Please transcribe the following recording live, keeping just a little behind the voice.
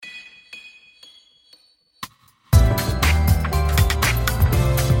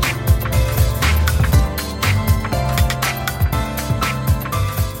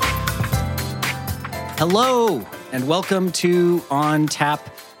Hello, and welcome to On Tap,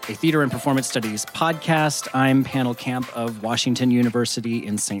 a theater and performance studies podcast. I'm Panel Camp of Washington University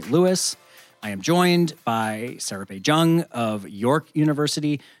in St. Louis. I am joined by Sarah Bei Jung of York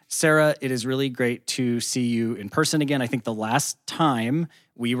University. Sarah, it is really great to see you in person again. I think the last time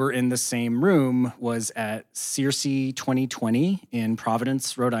we were in the same room was at Circe 2020 in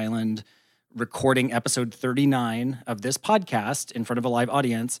Providence, Rhode Island, recording episode 39 of this podcast in front of a live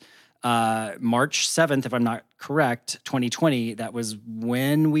audience. March 7th, if I'm not correct, 2020, that was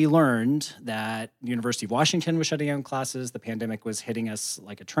when we learned that the University of Washington was shutting down classes. The pandemic was hitting us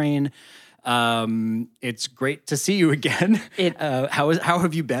like a train. It's great to see you again. How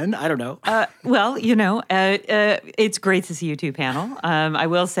have you been? I don't know. It's great to see you too, panel. I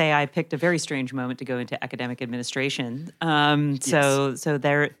will say I picked a very strange moment to go into academic administration. So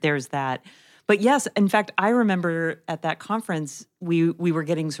there's that. But yes, in fact, I remember at that conference, we were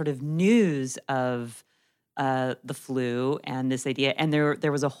getting sort of news of the flu and this idea, and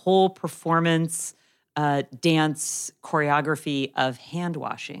there was a whole performance dance choreography of hand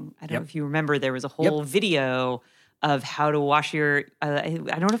washing. I don't know if you remember, there was a whole video of how to wash your, I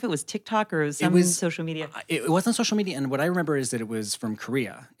don't know if it was TikTok or some social media. It wasn't social media, and what I remember is that it was from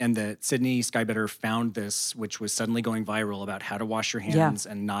Korea, and that Sydney Skybetter found this, which was suddenly going viral about how to wash your hands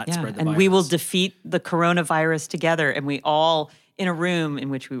and not spread the virus. And we will defeat the coronavirus together, and we all, in a room in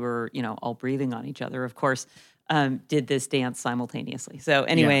which we were, all breathing on each other, of course, did this dance simultaneously. So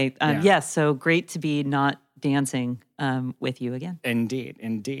anyway, yes, so great to be not dancing with you again.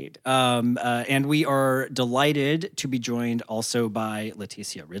 Indeed. And we are delighted to be joined also by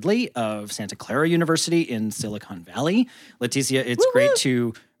Leticia Ridley of Santa Clara University in Silicon Valley. Leticia, it's great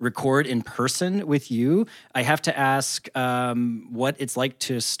to record in person with you. I have to ask what it's like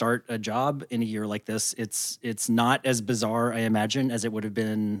to start a job in a year like this. It's not as bizarre, I imagine, as it would have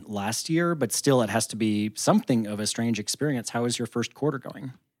been last year, but still it has to be something of a strange experience. How is your first quarter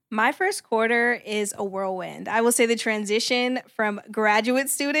going? My first quarter is a whirlwind. I will say the transition from graduate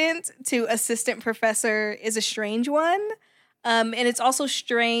student to assistant professor is a strange one. And it's also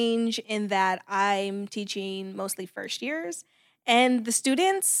strange in that I'm teaching mostly first years, and the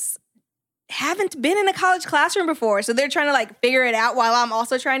students haven't been in a college classroom before. So they're trying to figure it out while I'm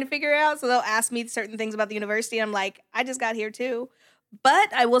also trying to figure it out. So they'll ask me certain things about the university. And I'm like, I just got here too.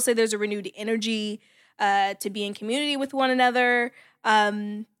 But I will say there's a renewed energy to be in community with one another.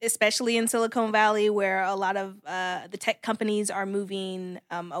 Especially in Silicon Valley, where a lot of the tech companies are moving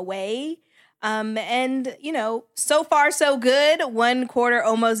away. And, so far, so good. One quarter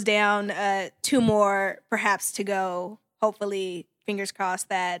almost down, two more perhaps to go. Hopefully, fingers crossed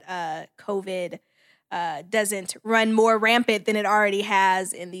that COVID doesn't run more rampant than it already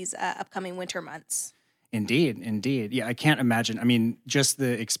has in these upcoming winter months. Indeed. Yeah, I can't imagine. I mean, just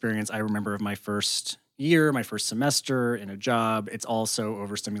the experience I remember of my first year, my first semester in a job, it's all so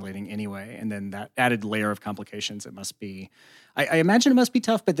overstimulating anyway. And then that added layer of complications, it must be, I imagine it must be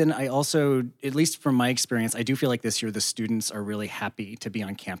tough, but then I also, at least from my experience, I do feel like this year the students are really happy to be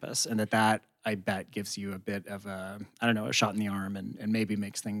on campus, and that I bet gives you a bit of a shot in the arm and maybe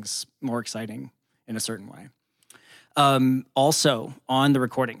makes things more exciting in a certain way. Also on the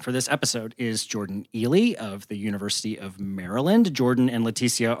recording for this episode is Jordan Ely of the University of Maryland. Jordan and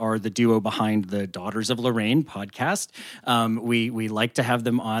Leticia are the duo behind the Daughters of Lorraine podcast. We like to have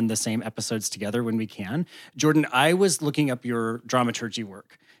them on the same episodes together when we can. Jordan, I was looking up your dramaturgy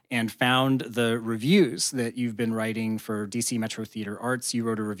work and found the reviews that you've been writing for DC Metro Theater Arts. You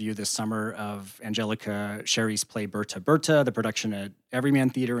wrote a review this summer of Angelica Sherry's play Berta Berta, the production at Everyman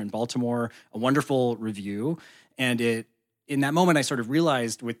Theater in Baltimore, a wonderful review. And in that moment, I sort of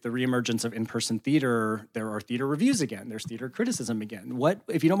realized with the reemergence of in-person theater, there are theater reviews again. There's theater criticism again. What,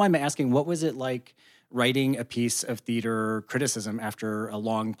 if you don't mind me asking, what was it like writing a piece of theater criticism after a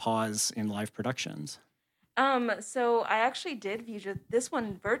long pause in live productions? So I actually did view this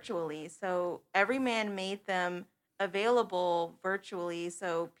one virtually. So Everyman made them available virtually,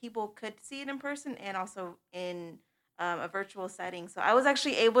 so people could see it in person and also in a virtual setting. So I was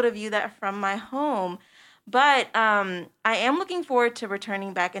actually able to view that from my home. But I am looking forward to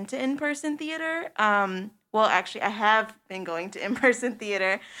returning back into in-person theater. Well, actually, I have been going to in-person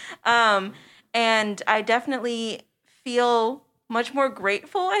theater. And I definitely feel much more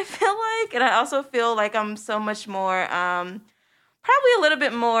grateful, I feel like. And I also feel like I'm so much more, probably a little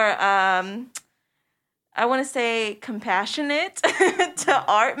bit more, I want to say compassionate to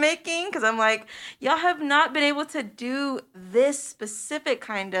art making. Because I'm like, y'all have not been able to do this specific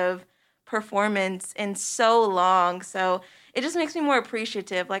kind of performance in so long. So it just makes me more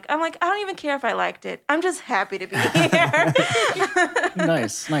appreciative. Like, I'm like, I don't even care if I liked it. I'm just happy to be here.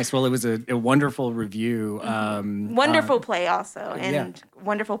 Nice. Well, it was a wonderful review. Wonderful play also, and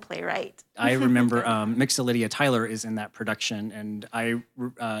wonderful playwright. I remember Mixa Lydia Tyler is in that production, and I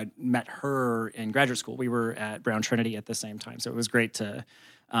met her in graduate school. We were at Brown Trinity at the same time, so it was great to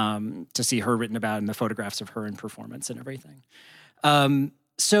see her written about and the photographs of her in performance and everything.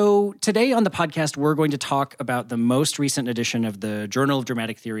 So today on the podcast, we're going to talk about the most recent edition of the Journal of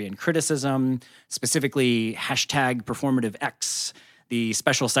Dramatic Theory and Criticism, specifically #PerformativeX, the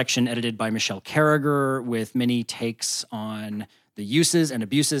special section edited by Michelle Carragher with many takes on the uses and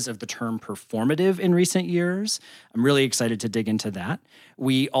abuses of the term performative in recent years. I'm really excited to dig into that.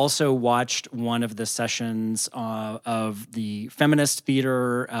 We also watched one of the sessions of the Feminist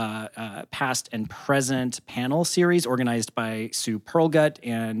Theater Past and Present panel series organized by Sue Perlgut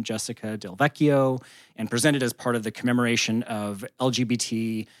and Jessica Del Vecchio and presented as part of the commemoration of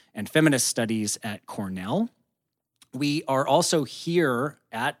LGBT and feminist studies at Cornell. We are also here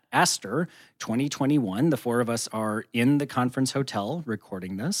at Astor 2021. The four of us are in the conference hotel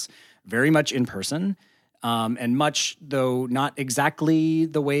recording this, very much in person, and much, though not exactly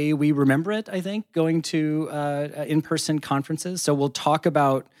the way we remember it, I think, going to in-person conferences. So we'll talk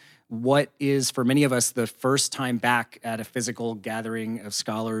about what is, for many of us, the first time back at a physical gathering of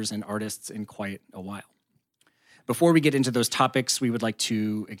scholars and artists in quite a while. Before we get into those topics, we would like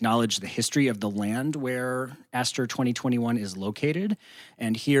to acknowledge the history of the land where Astor 2021 is located.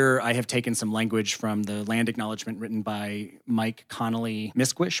 And here I have taken some language from the land acknowledgement written by Mike Connolly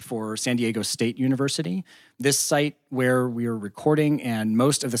Misquish for San Diego State University. This site where we are recording and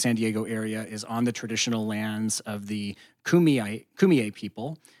most of the San Diego area is on the traditional lands of the Kumeyaay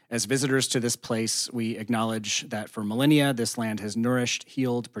people. As visitors to this place, we acknowledge that for millennia, this land has nourished,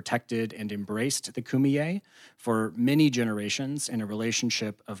 healed, protected, and embraced the Kumeyaay for many generations in a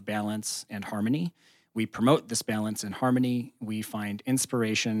relationship of balance and harmony. We promote this balance and harmony. We find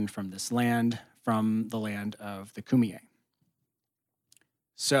inspiration from this land, from the land of the Kumeyaay.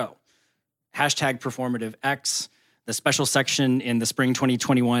 So, #PerformativeX. The special section in the spring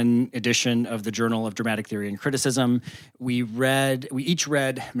 2021 edition of the Journal of Dramatic Theory and Criticism. We each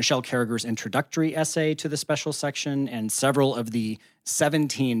read Michelle Carragher's introductory essay to the special section and several of the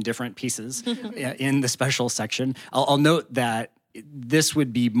 17 different pieces in the special section. I'll note that this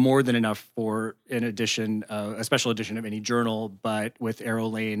would be more than enough for an edition, a special edition of any journal, but with Arrow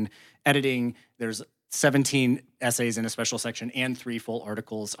Lane editing, there's 17 essays in a special section and 3 full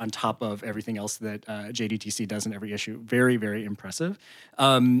articles on top of everything else that JDTC does in every issue. Very, very impressive.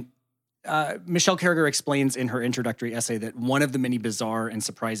 Michelle Carragher explains in her introductory essay that one of the many bizarre and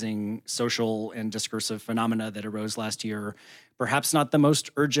surprising social and discursive phenomena that arose last year, perhaps not the most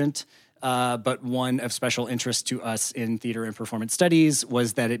urgent, but one of special interest to us in theater and performance studies,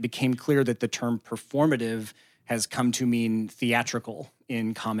 was that it became clear that the term performative has come to mean theatrical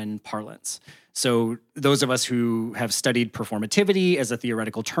in common parlance. So those of us who have studied performativity as a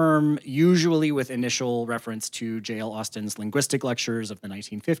theoretical term, usually with initial reference to J.L. Austin's linguistic lectures of the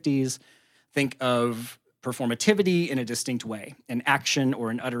 1950s, think of performativity in a distinct way. An action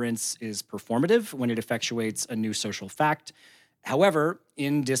or an utterance is performative when it effectuates a new social fact. However,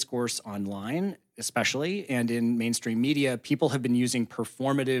 in discourse online, especially, and in mainstream media, people have been using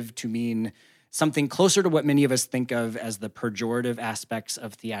performative to mean something closer to what many of us think of as the pejorative aspects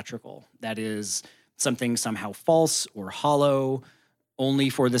of theatrical. That is, something somehow false or hollow, only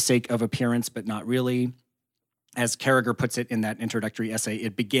for the sake of appearance, but not really. As Carragher puts it in that introductory essay,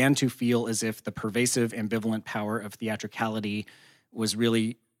 it began to feel as if the pervasive, ambivalent power of theatricality was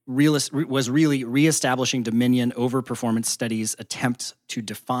really reestablishing dominion over performance studies' attempt to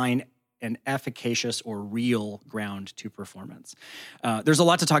define an efficacious or real ground to performance. There's a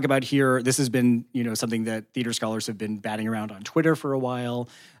lot to talk about here. This has been, something that theater scholars have been batting around on Twitter for a while.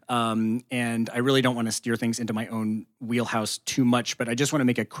 And I really don't want to steer things into my own wheelhouse too much, but I just want to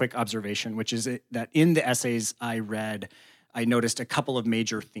make a quick observation, which is that in the essays I read, I noticed a couple of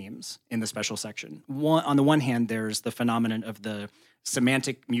major themes in the special section. On the one hand, there's the phenomenon of the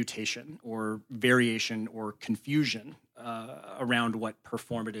semantic mutation or variation or confusion around what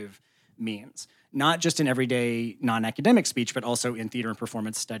performative means, not just in everyday non-academic speech, but also in theater and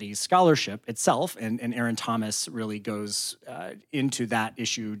performance studies scholarship itself. And Aaron Thomas really goes into that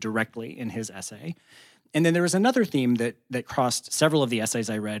issue directly in his essay. And then there was another theme that crossed several of the essays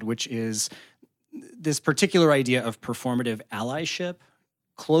I read, which is this particular idea of performative allyship,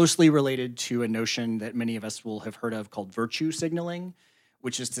 closely related to a notion that many of us will have heard of called virtue signaling,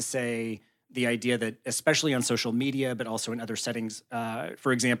 which is to say the idea that, especially on social media, but also in other settings,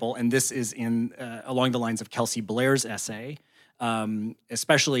 for example, and this is in along the lines of Kelsey Blair's essay,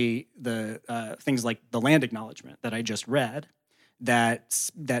 especially the things like the land acknowledgement that I just read,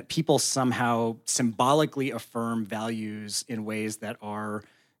 that people somehow symbolically affirm values in ways that are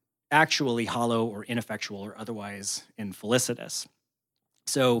actually hollow or ineffectual or otherwise infelicitous.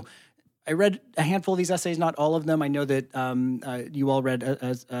 So I read a handful of these essays, not all of them. I know that you all read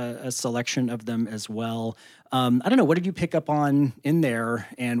a selection of them as well. I don't know, what did you pick up on in there,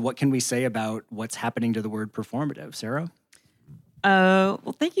 and what can we say about what's happening to the word performative? Sarah?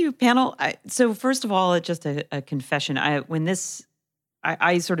 Well, thank you, panel. So first of all, just a confession.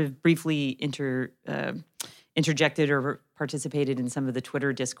 I sort of briefly interjected or participated in some of the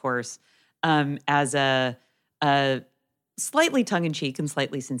Twitter discourse as a slightly tongue-in-cheek and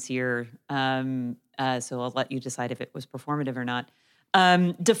slightly sincere, so I'll let you decide if it was performative or not,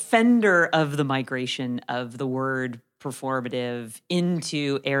 defender of the migration of the word performative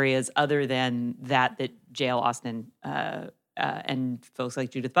into areas other than that J.L. Austin and folks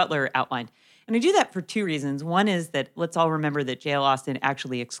like Judith Butler outlined. And I do that for two reasons. One is that let's all remember that J.L. Austin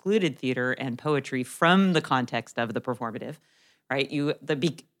actually excluded theater and poetry from the context of the performative, right?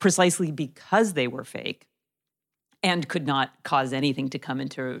 Precisely because they were fake and could not cause anything to come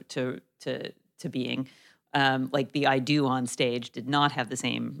into being. Like the I do on stage did not have the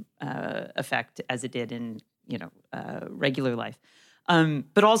same effect as it did in regular life.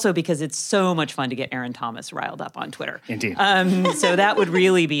 But also because it's so much fun to get Aaron Thomas riled up on Twitter. Indeed. So that would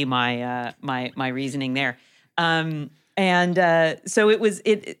really be my reasoning there. So it was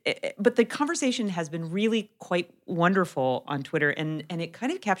but the conversation has been really quite wonderful on Twitter, and it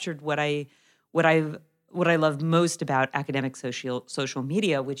kind of captured what I love most about academic social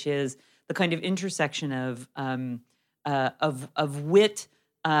media, which is the kind of intersection of wit,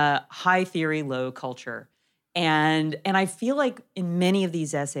 high theory, low culture. And I feel like in many of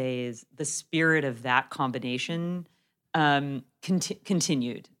these essays, the spirit of that combination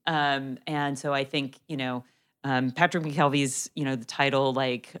continued. And so I think, Patrick McKelvey's, the title,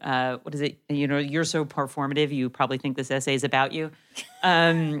 like, what is it? You're so performative, you probably think this essay is about you.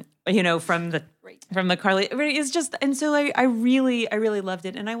 From the Carly, it's just, and so I really loved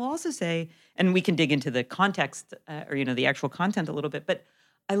it. And I will also say, and we can dig into the context or the actual content a little bit, but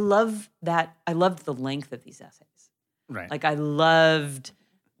I loved the length of these essays. Right. Like I loved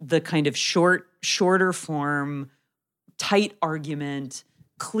the kind of shorter form, tight argument,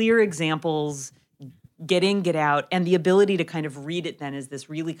 clear examples, get in, get out, and the ability to kind of read it then as this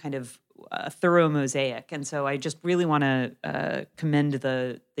really kind of thorough mosaic. And so I just really want to commend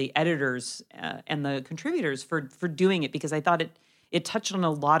the editors and the contributors for doing it, because I thought it touched on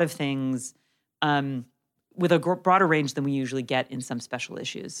a lot of things with a broader range than we usually get in some special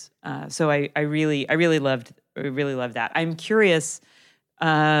issues. So I really loved that. I'm curious,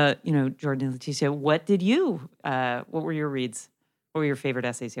 Jordan and Leticia, what were your reads? What were your favorite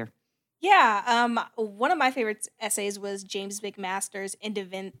essays here? Yeah, one of my favorite essays was James McMaster's In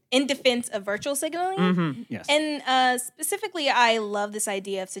Defense of Virtual Signaling. Mm-hmm. Yes. And specifically, I love this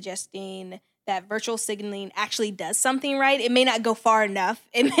idea of suggesting that virtual signaling actually does something right. It may not go far enough.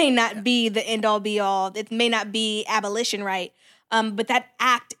 It may not be the end-all, be-all. It may not be abolition right. But that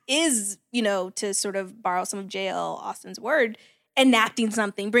act is, to sort of borrow some of J.L. Austin's word, enacting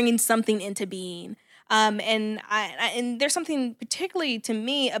something, bringing something into being. And there's something particularly to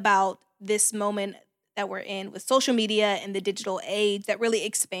me about this moment that we're in with social media and the digital age that really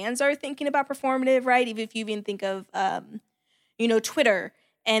expands our thinking about performative, right? Even if you even think of, Twitter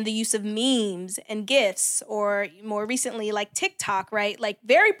and the use of memes and GIFs, or more recently, like TikTok, right? Like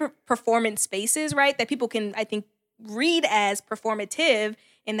very performance spaces, right? That people can, I think, read as performative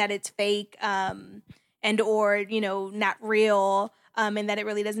in that it's fake and or, not real. And that it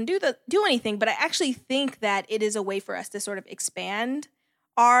really doesn't do anything. But I actually think that it is a way for us to sort of expand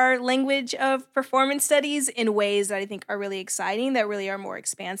our language of performance studies in ways that I think are really exciting, that really are more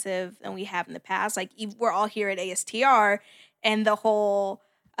expansive than we have in the past. Like we're all here at ASTR, and the whole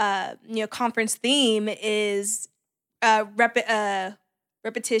conference theme is repetition.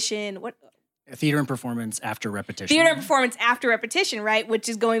 What? Theater and performance after repetition. Theater and performance after repetition, right? Which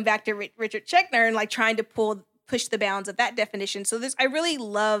is going back to Richard Schechner and like trying to push the bounds of that definition. So I really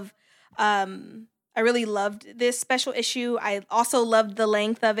loved this special issue. I also loved the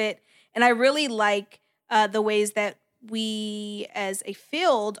length of it. And I really like the ways that we as a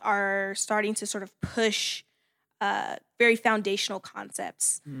field are starting to sort of push very foundational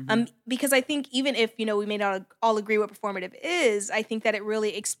concepts. Because I think even if, we may not all agree what performative is, I think that it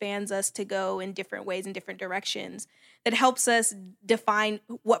really expands us to go in different ways, in different directions, that helps us define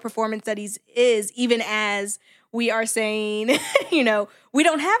what performance studies is, even as we are saying, we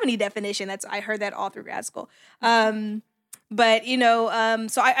don't have any definition. I heard that all through grad school. So I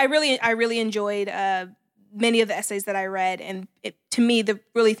really enjoyed many of the essays that I read, and to me, the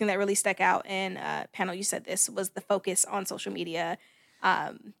really thing that really stuck out, and panel, you said this, was the focus on social media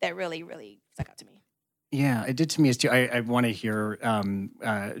that really, really stuck out to me. Yeah, it did to me as too. I want to hear,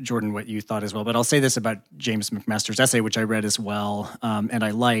 Jordan, what you thought as well. But I'll say this about James McMaster's essay, which I read as well, and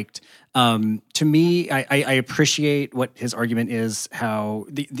I liked. To me, I appreciate what his argument is, how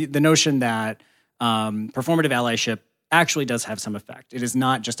the notion that performative allyship actually does have some effect. It is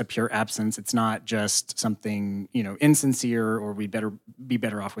not just a pure absence. It's not just something, insincere or we'd better be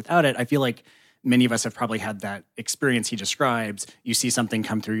better off without it. I feel like many of us have probably had that experience he describes. You see something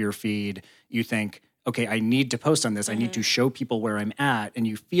come through your feed, you think, okay, I need to post on this. I need to show people where I'm at. And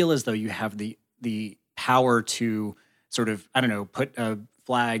you feel as though you have the power to sort of, put a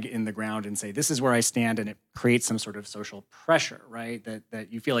flag in the ground and say, this is where I stand. And it creates some sort of social pressure, right?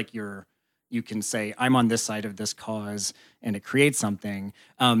 That you feel like you can say, I'm on this side of this cause, and it creates something.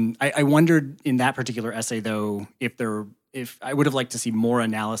 I wondered in that particular essay, though, if I would have liked to see more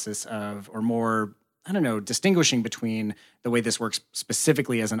analysis of, or more, distinguishing between the way this works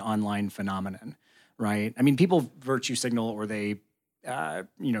specifically as an online phenomenon, right? I mean, people virtue signal, or they,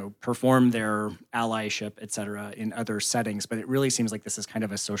 perform their allyship, et cetera, in other settings, but it really seems like this is kind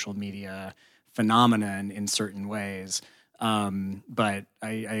of a social media phenomenon in certain ways. But I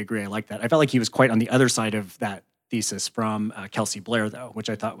agree. I like that. I felt like he was quite on the other side of that thesis from Kelsey Blair, though, which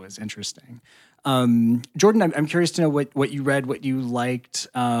I thought was interesting. Jordan, I'm curious to know what you read, what you liked.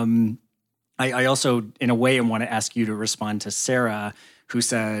 I also, in a way, want to ask you to respond to Sarah, who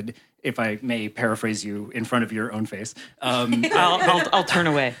said, if I may paraphrase you in front of your own face, I'll turn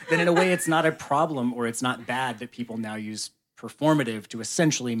away. Then in a way, it's not a problem, or it's not bad that people now use performative to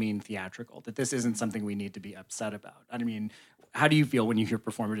essentially mean theatrical, that this isn't something we need to be upset about. I mean, how do you feel when you hear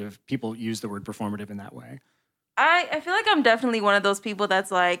performative, people use the word performative in that way? I feel like I'm definitely one of those people that's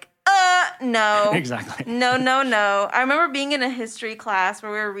like, no. Exactly. No. I remember being in a history class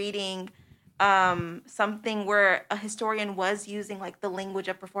where we were reading something where a historian was using like the language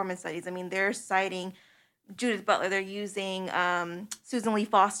of performance studies. I mean, they're citing Judith Butler, they're using Susan Lee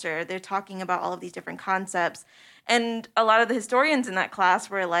Foster, they're talking about all of these different concepts. And a lot of the historians in that class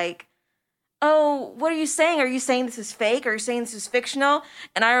were like, oh, what are you saying? Are you saying this is fake? Are you saying this is fictional?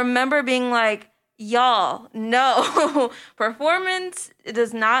 And I remember being like, y'all, no. Performance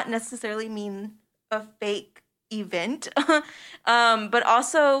does not necessarily mean a fake event. But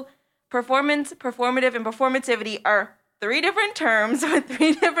also performance, performative, and performativity are 3 different terms with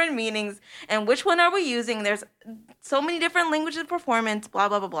 3 different meanings. And which one are we using? There's so many different languages of performance, blah,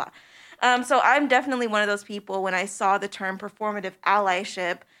 blah, blah, blah. So I'm definitely one of those people, when I saw the term performative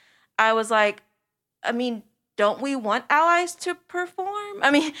allyship, I was like, I mean, don't we want allies to perform?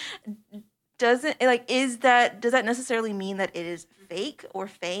 I mean, does that necessarily mean that it is fake or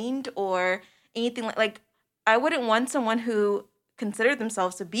feigned or anything like I wouldn't want someone who considered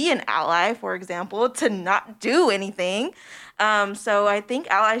themselves to be an ally, for example, to not do anything. So I think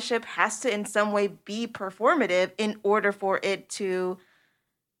allyship has to in some way be performative in order for it to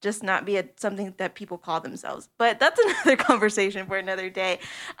just not be something that people call themselves. But that's another conversation for another day.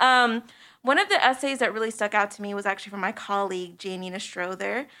 One of the essays that really stuck out to me was actually from my colleague, Janina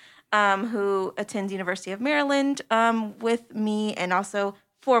Strother, who attends University of Maryland with me, and also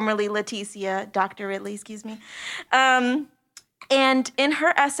formerly Dr. Ridley, excuse me. And in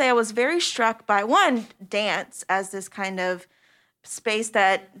her essay, I was very struck by, one, dance as this kind of space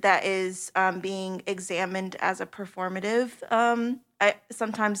that is being examined as a performative.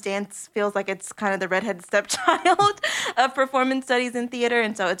 Sometimes dance feels like it's kind of the redheaded stepchild of performance studies in theater,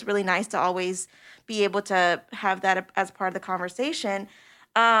 and so it's really nice to always be able to have that as part of the conversation.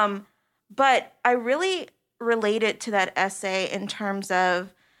 But I really related to that essay in terms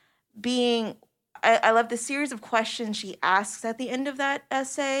of being... I love the series of questions she asks at the end of that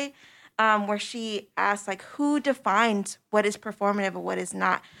essay, where she asks, like, who defines what is performative and what is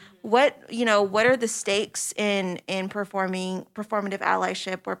not? What are the stakes in performing performative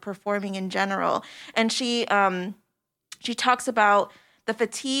allyship or performing in general? And she talks about the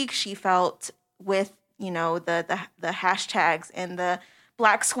fatigue she felt with, the hashtags and the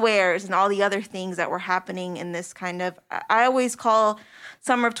black squares and all the other things that were happening in this kind of, I always call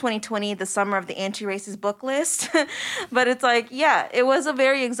summer of 2020 the summer of the anti-racist book list. But it's like, yeah, it was a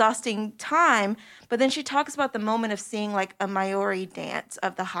very exhausting time. But then she talks about the moment of seeing like a Maori dance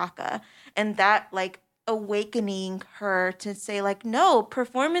of the haka, and that like awakening her to say like, no,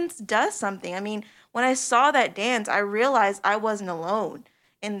 performance does something. I mean, when I saw that dance, I realized I wasn't alone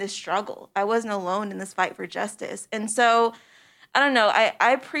in this struggle. I wasn't alone in this fight for justice. And so I don't know,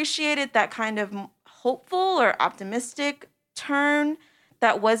 I appreciated that kind of hopeful or optimistic turn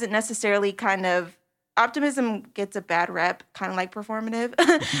that wasn't necessarily kind of, optimism gets a bad rep, kind of like performative,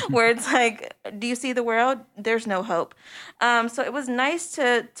 where it's like, do you see the world? There's no hope. So it was nice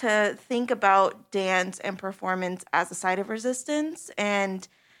to think about dance and performance as a side of resistance and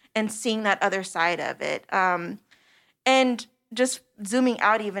seeing that other side of it. And just zooming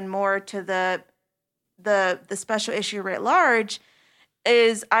out even more to the special issue writ large,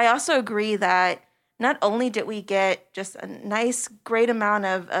 is I also agree that not only did we get just a nice, great amount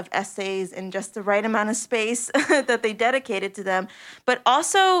of essays and just the right amount of space that they dedicated to them, but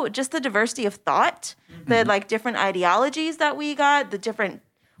also just the diversity of thought, the like different ideologies that we got, the different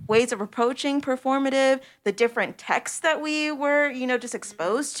ways of approaching performative, the different texts that we were, just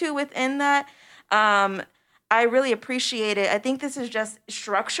exposed to within that. I really appreciate it. I think this is just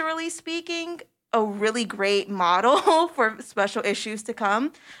structurally speaking a really great model for special issues to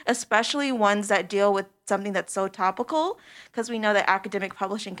come, especially ones that deal with something that's so topical, because we know that academic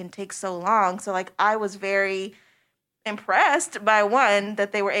publishing can take so long. So like I was very impressed by one,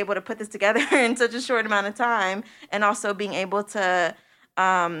 that they were able to put this together in such a short amount of time, and also being able to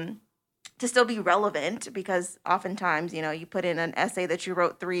still be relevant, because oftentimes, you put in an essay that you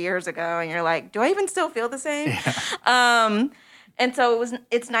wrote 3 years ago and you're like, do I even still feel the same? Yeah. And so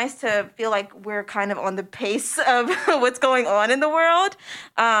it's nice to feel like we're kind of on the pace of what's going on in the world.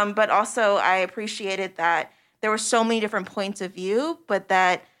 But also I appreciated that there were so many different points of view, but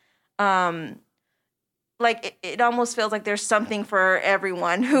that like it almost feels like there's something for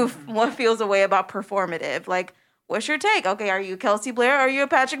everyone who feels a way about performative. Like, what's your take? Okay, are you Kelsey Blair? Are you a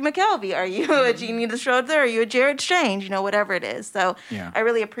Patrick McKelvey? Are you a Jeannie Schroeder? Are you a Jared Strange? Whatever it is. So yeah. I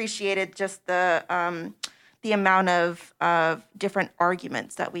really appreciated just the amount of different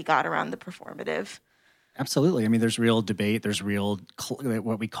arguments that we got around the performative. Absolutely. I mean, there's real debate. There's real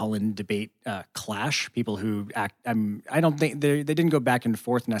what we call in debate clash. People who act. I don't think they didn't go back and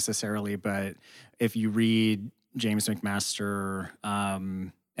forth necessarily, but if you read James McMaster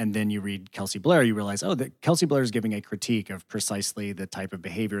and then you read Kelsey Blair, you realize, that Kelsey Blair is giving a critique of precisely the type of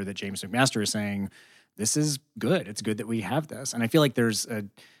behavior that James McMaster is saying, this is good. It's good that we have this. And I feel like there's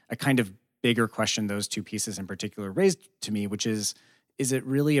a kind of bigger question those two pieces in particular raised to me, which is it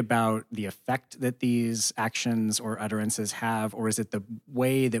really about the effect that these actions or utterances have, or is it the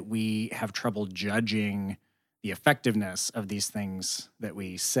way that we have trouble judging the effectiveness of these things that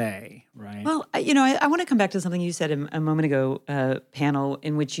we say, right? Well, I want to come back to something you said a moment ago, panel,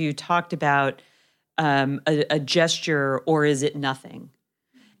 in which you talked about a gesture, or is it nothing?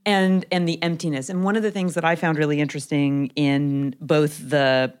 And the emptiness. And one of the things that I found really interesting in both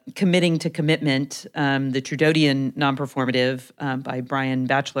the Committing to Commitment, the Trudeaudian non-performative by Brian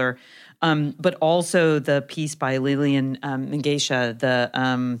Batchelor, but also the piece by Lillian Mengesha,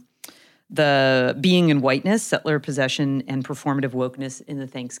 the Being in Whiteness, Settler Possession and Performative Wokeness in the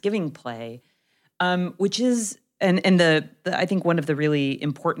Thanksgiving Play, which is, and I think one of the really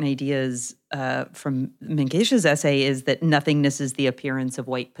important ideas from Mengesha's essay is that nothingness is the appearance of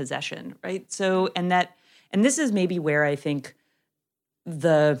white possession, right? So, and this is maybe where I think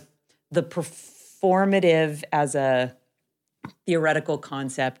the performative as a theoretical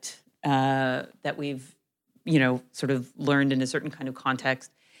concept that we've, sort of learned in a certain kind of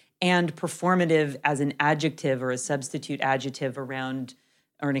context, and performative as an adjective or a substitute adjective around,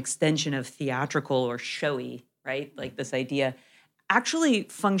 or an extension of theatrical or showy, right? Like this idea actually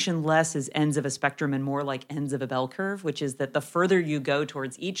function less as ends of a spectrum and more like ends of a bell curve, which is that the further you go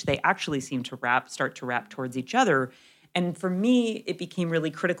towards each, they actually seem to start to wrap towards each other. And for me, it became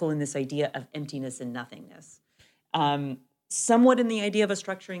really critical in this idea of emptiness and nothingness. Somewhat in the idea of a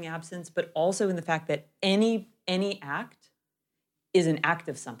structuring absence, but also in the fact that any act is an act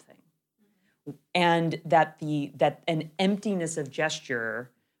of something. And that an emptiness of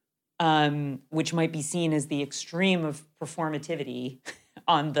gesture, which might be seen as the extreme of performativity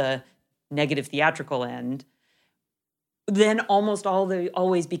on the negative theatrical end, then almost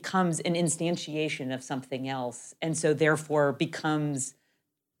always becomes an instantiation of something else, and so therefore becomes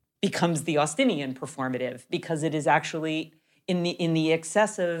the Austinian performative, because it is actually in the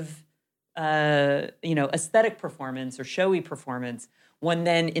excessive, aesthetic performance or showy performance. one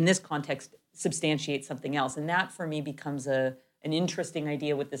then, in this context, substantiates something else. And that, for me, becomes an interesting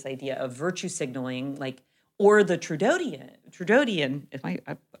idea with this idea of virtue signaling, like, or the Trudeaudian,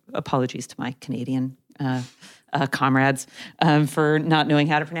 apologies to my Canadian comrades for not knowing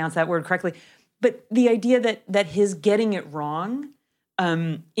how to pronounce that word correctly. But the idea that his getting it wrong,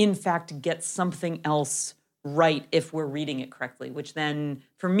 in fact, gets something else right if we're reading it correctly, which then,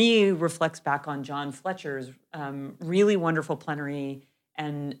 for me, reflects back on John Fletcher's really wonderful plenary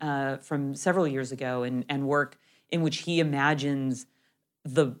and from several years ago, and work in which he imagines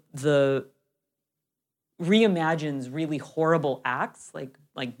reimagines really horrible acts, like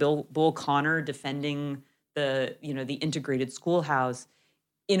Bull Connor defending the integrated schoolhouse,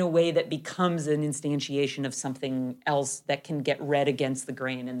 in a way that becomes an instantiation of something else that can get read against the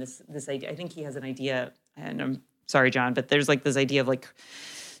grain. And this idea, I think he has an idea, and I'm sorry, John, but there's like this idea of like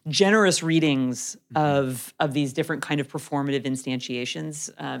generous readings of these different kind of performative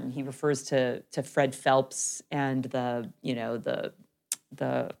instantiations. He refers to Fred Phelps and the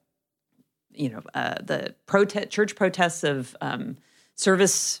church protests of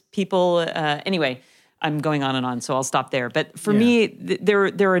service people. Anyway, I'm going on and on, so I'll stop there. But for me, there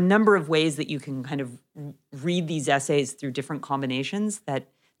are a number of ways that you can kind of read these essays through different combinations that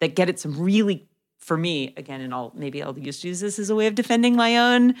get at some really, for me, again, and I'll use this as a way of defending my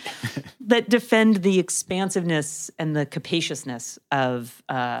own, that defend the expansiveness and the capaciousness of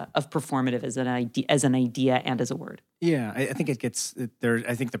performative as an idea and as a word. Yeah, I think it gets there.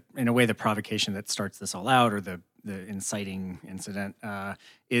 I think in a way, the provocation that starts this all out, or the inciting incident,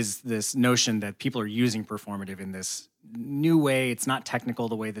 is this notion that people are using performative in this new way. It's not technical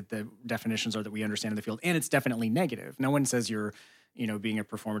the way that the definitions are that we understand in the field, and it's definitely negative. No one says you're being a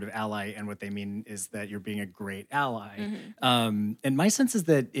performative ally, and what they mean is that you're being a great ally. Mm-hmm. And my sense is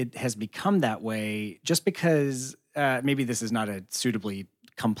that it has become that way just because maybe this is not a suitably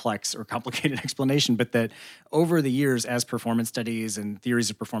complex or complicated explanation, but that over the years, as performance studies and theories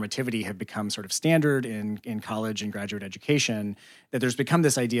of performativity have become sort of standard in college and graduate education, that there's become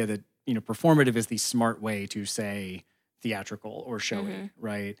this idea that, performative is the smart way to say theatrical or showy,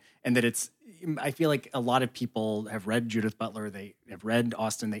 right? And that I feel like a lot of people have read Judith Butler, they have read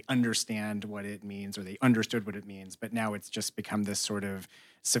Austen, they understand what it means, or they understood what it means, but now it's just become this sort of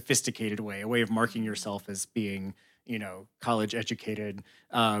sophisticated way, a way of marking yourself as being college educated,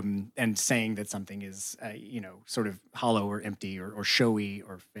 and saying that something is, sort of hollow or empty or showy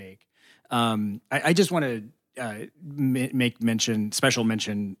or fake. I just want to make special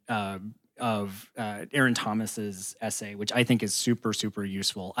mention of Aaron Thomas's essay, which I think is super, super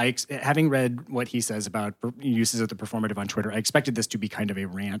useful. Having read what he says about uses of the performative on Twitter, I expected this to be kind of a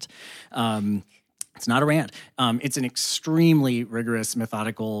rant. It's not a rant. It's an extremely rigorous,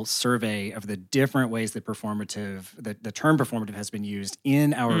 methodical survey of the different ways that the term performative has been used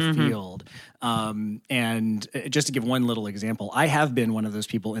in our field. And just to give one little example, I have been one of those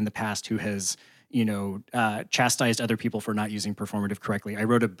people in the past who has, chastised other people for not using performative correctly. I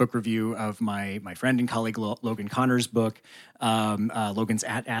wrote a book review of my friend and colleague Logan Connor's book. Logan's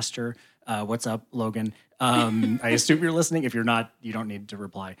at Astor. What's up, Logan? I assume you're listening. If you're not, you don't need to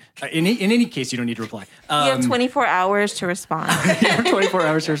reply. In any case, you don't need to reply. You have 24 hours to respond. You have 24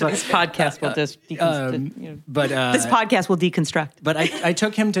 hours to respond. This podcast will just deconstruct. This podcast will deconstruct. But I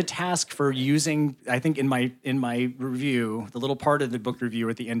took him to task for using, I think in my review, the little part of the book review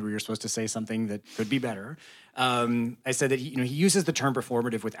at the end where you're supposed to say something that could be better. I said that he uses the term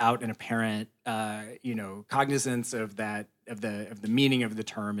performative without an apparent cognizance of that of the meaning of the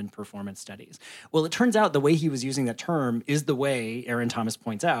term in performance studies. Well, it turns out the way he was using that term is the way, Aaron Thomas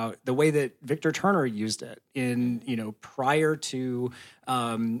points out, the way that Victor Turner used it in prior to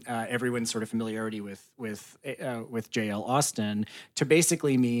everyone's sort of familiarity with J.L. Austen, to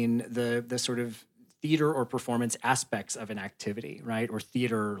basically mean the sort of theater or performance aspects of an activity, right, or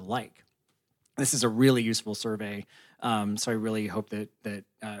theater-like. This is a really useful survey, so I really hope that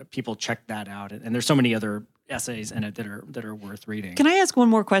people check that out. And there's so many other essays in it that are worth reading. Can I ask one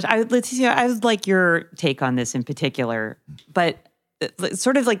more question? I would like your take on this in particular, but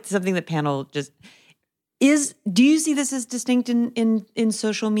sort of like something that panel just is. Do you see this as distinct in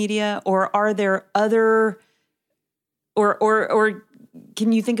social media, or are there other, or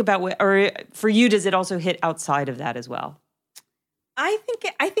can you think about what, or for you, does it also hit outside of that as well? I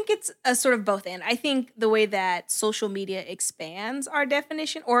think it's a sort of both and. I think the way that social media expands our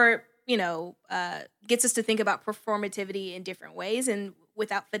definition, or gets us to think about performativity in different ways, and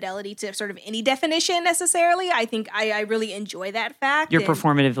without fidelity to sort of any definition necessarily. I think I really enjoy that fact. You're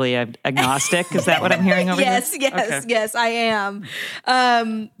performatively agnostic. Is that what I'm hearing over yes, here? Yes, I am.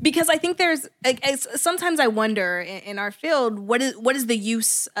 Because I think there's sometimes I wonder in our field, what is the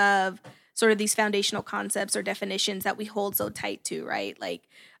use of sort of these foundational concepts or definitions that we hold so tight to, right? Like,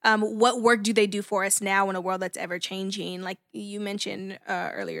 what work do they do for us now in a world that's ever changing? Like you mentioned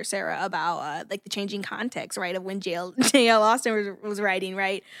earlier, Sarah, about like the changing context, right, of when J.L. Austin was writing,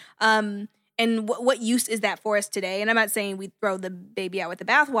 right? And what use is that for us today? And I'm not saying we throw the baby out with the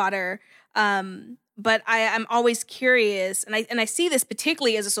bathwater, but I'm always curious, and I see this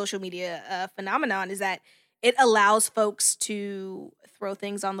particularly as a social media phenomenon, is that it allows folks to throw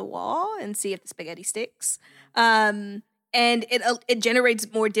things on the wall and see if the spaghetti sticks. And it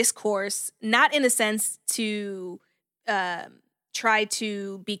generates more discourse, not in a sense to try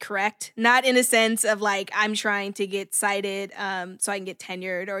to be correct, not in a sense of like I'm trying to get cited so I can get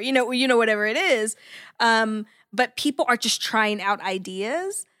tenured or you know whatever it is. But people are just trying out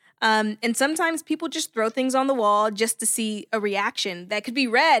ideas. And sometimes people just throw things on the wall just to see a reaction that could be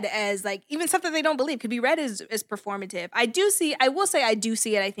read as like even stuff that they don't believe could be read as performative. I will say I do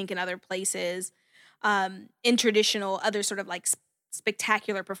see it, I think, in other places. In traditional, other sort of like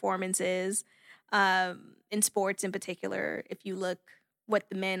spectacular performances, in sports in particular, if you look what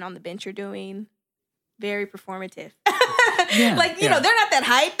the men on the bench are doing, very performative. They're not that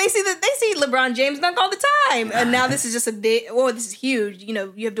hype. They see LeBron James dunk all the time. And now this is just this is huge.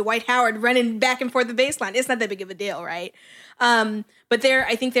 You have Dwight Howard running back and forth the baseline. It's not that big of a deal, right? But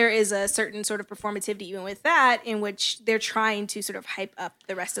I think there is a certain sort of performativity even with that, in which they're trying to sort of hype up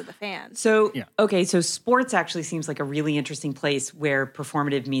the rest of the fans. So sports actually seems like a really interesting place where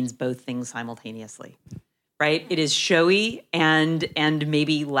performative means both things simultaneously, right? It is showy and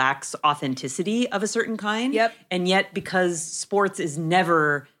maybe lacks authenticity of a certain kind. Yep. And yet, because sports is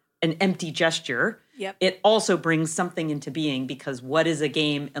never an empty gesture, yep, it also brings something into being, because what is a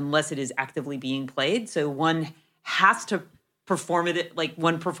game unless it is actively being played? So one has to perform it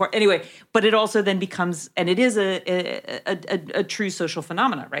anyway, but it also then becomes, and it is a true social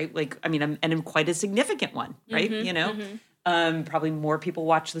phenomena, right? Like, I mean, and quite a significant one, right? Mm-hmm, mm-hmm. Probably more people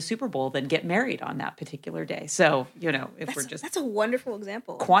watch the Super Bowl than get married on that particular day. So, that's a wonderful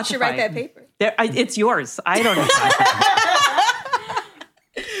example. Quantify. You should write that paper. It's yours. I don't know.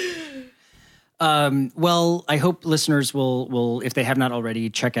 Well, I hope listeners will, if they have not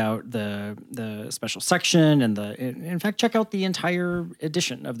already, check out the special section and in fact, check out the entire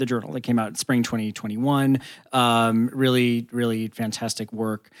edition of the journal that came out in spring 2021. Really, really fantastic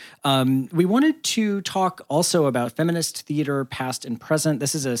work. We wanted to talk also about feminist theater, past and present.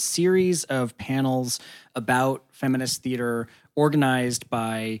 This is a series of panels about feminist theater organized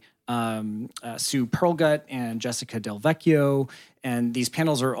by Sue Perlgut and Jessica Del Vecchio. And these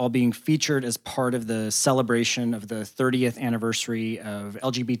panels are all being featured as part of the celebration of the 30th anniversary of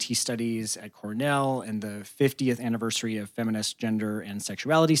LGBT studies at Cornell and the 50th anniversary of feminist gender and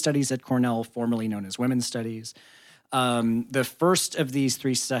sexuality studies at Cornell, formerly known as women's studies. The first of these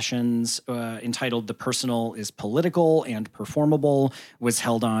three sessions, entitled The Personal is Political and Performable, was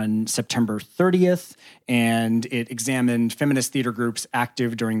held on September 30th, and it examined feminist theater groups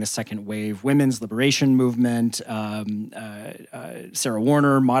active during the second wave women's liberation movement. Sarah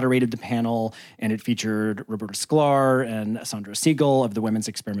Warner moderated the panel, and it featured Roberta Sklar and Sandra Siegel of the Women's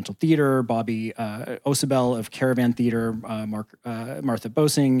Experimental Theater, Bobby Osabel of Caravan Theater, Martha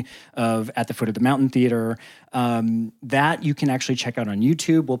Bosing of At the Foot of the Mountain Theater. That you can actually check out on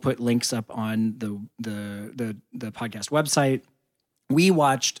YouTube. We'll put links up on the podcast website. We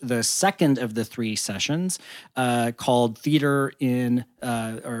watched the second of the three sessions called Theater in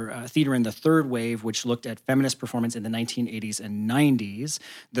the Third Wave, which looked at feminist performance in the 1980s and 90s.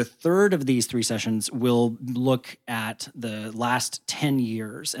 The third of these three sessions will look at the last 10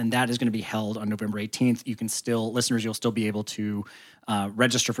 years, and that is going to be held on November 18th. You'll still be able to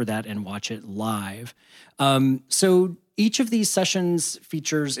register for that and watch it live. So each of these sessions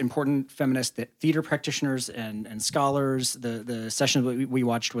features important feminist theater practitioners and scholars. The session we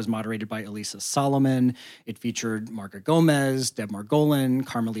watched was moderated by Elisa Solomon. It featured Marga Gomez, Deb Margolin,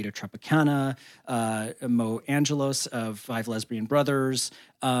 Carmelita Tropicana, Mo Angelos of Five Lesbian Brothers.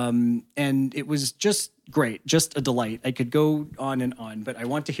 And it was just great, just a delight. I could go on and on, but I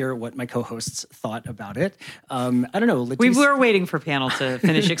want to hear what my co-hosts thought about it. I don't know. We were waiting for panel to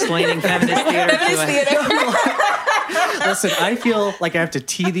finish explaining feminist theater to us. Listen, I feel like I have to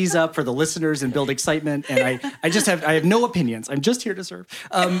tee these up for the listeners and build excitement, and I have no opinions. I'm just here to serve.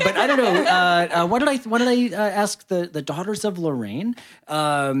 But I don't know. What did I ask the Daughters of Lorraine?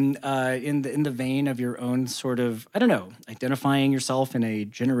 In the vein of your own sort of, I don't know, identifying yourself in a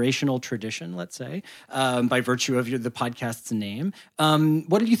generational tradition, let's say, by virtue of the podcast's name.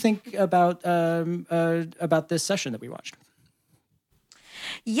 What did you think about this session that we watched?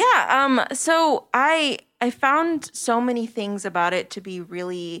 Yeah. So I found so many things about it to be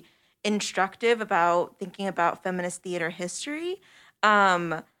really instructive about thinking about feminist theater history.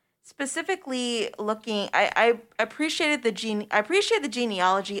 Specifically looking, I appreciated the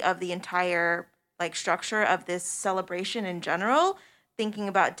genealogy of the entire like structure of this celebration in general, thinking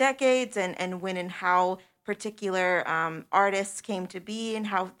about decades and when and how particular artists came to be and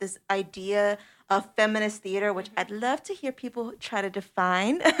how this idea of feminist theater, which I'd love to hear people try to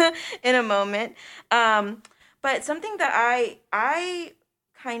define in a moment. But something that I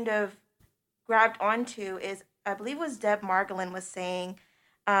kind of grabbed onto is, I believe it was Deb Margolin was saying,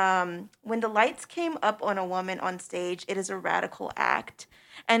 when the lights came up on a woman on stage, it is a radical act.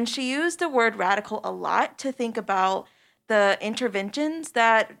 And she used the word radical a lot to think about the interventions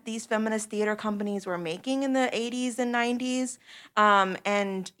that these feminist theater companies were making in the 80s and 90s.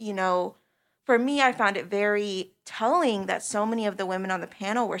 And, you know, for me, I found it very telling that so many of the women on the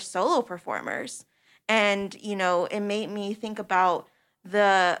panel were solo performers. And, you know, it made me think about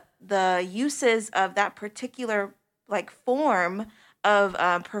the uses of that particular like form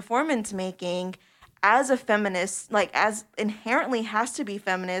of performance making as a feminist, like as inherently has to be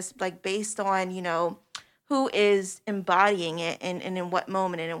feminist, like based on, you know, who is embodying it and in what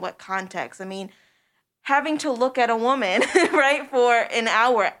moment and in what context. I mean, having to look at a woman, right, for an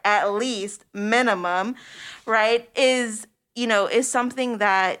hour at least, minimum, right, is something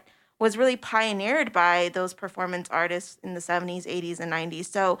that was really pioneered by those performance artists in the 70s, 80s, and 90s.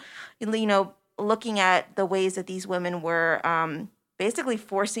 So, you know, looking at the ways that these women were basically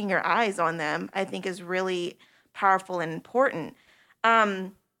forcing your eyes on them, I think is really powerful and important.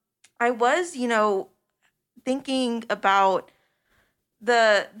 I was, you know, thinking about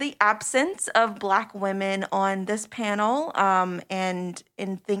the absence of Black women on this panel, and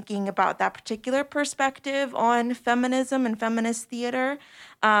in thinking about that particular perspective on feminism and feminist theater,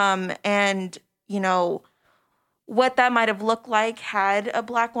 and, you know, what that might have looked like had a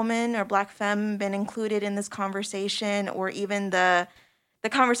Black woman or Black femme been included in this conversation, or even the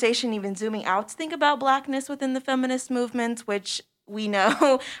conversation even zooming out to think about Blackness within the feminist movements, which we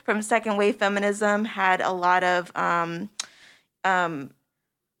know from second wave feminism had a lot of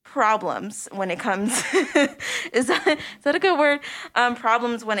problems when it comes is that a good word?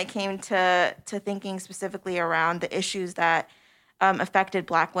 Problems when it came to thinking specifically around the issues that affected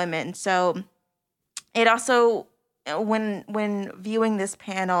Black women. So it also, when viewing this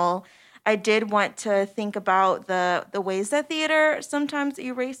panel, I did want to think about the ways that theater sometimes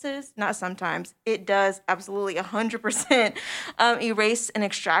erases, not sometimes, it does absolutely 100% erase and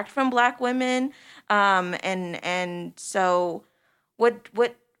extract from Black women. And so what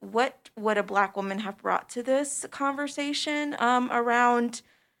would a Black woman have brought to this conversation around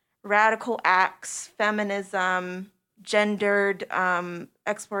radical acts, feminism, gendered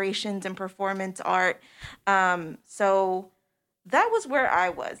explorations in performance art? So that was where I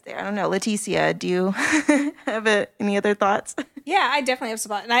was there. I don't know, Leticia, do you have any other thoughts? Yeah, I definitely have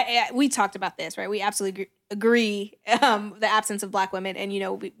some thoughts. And we talked about this, right? We absolutely agree, the absence of Black women. And, you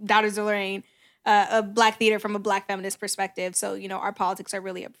know, Daughters of Lorraine, a Black theater from a Black feminist perspective. So, you know, our politics are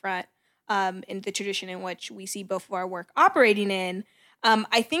really upfront in the tradition in which we see both of our work operating in.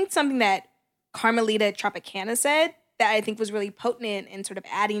 I think something that Carmelita Tropicana said that I think was really potent in sort of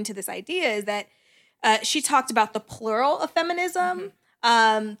adding to this idea is that she talked about the plural of feminism,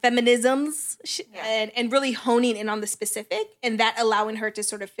 feminisms, and really honing in on the specific, and that allowing her to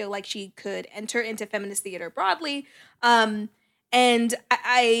sort of feel like she could enter into feminist theater broadly. And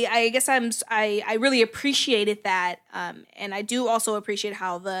I guess I really appreciated that, and I do also appreciate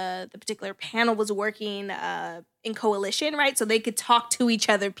how the particular panel was working in coalition, right? So they could talk to each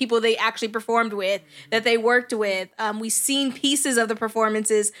other, people they actually performed with, that they worked with. We've seen pieces of the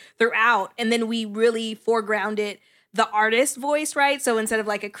performances throughout, and then we really foregrounded the artist's voice, right? So instead of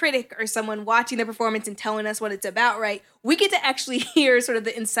like a critic or someone watching the performance and telling us what it's about, right, we get to actually hear sort of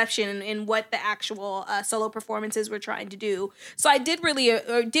the inception in what the actual solo performances were trying to do. So I did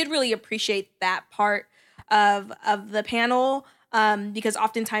really appreciate that part of the panel, because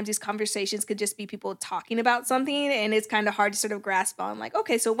oftentimes these conversations could just be people talking about something, and it's kind of hard to sort of grasp on, like,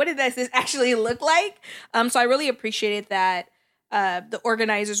 okay, so what did this actually look like? So I really appreciated that the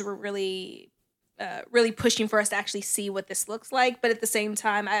organizers were really really pushing for us to actually see what this looks like. But at the same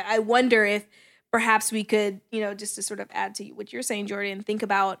time, I wonder if perhaps we could, just to sort of add to what you're saying, Jordan, think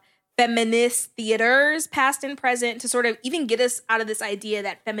about feminist theaters, past and present, to sort of even get us out of this idea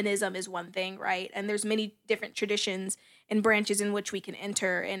that feminism is one thing, right? And there's many different traditions and branches in which we can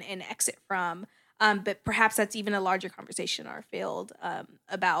enter and exit from. But perhaps that's even a larger conversation in our field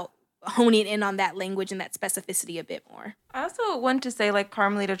about honing in on that language and that specificity a bit more. I also want to say, like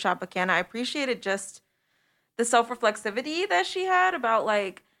Carmelita Chapacana, I appreciated just the self-reflexivity that she had about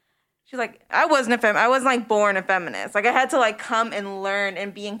like, she's like, I wasn't like born a feminist. Like I had to like come and learn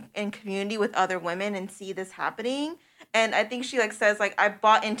and be in community with other women and see this happening. And I think she like says like, I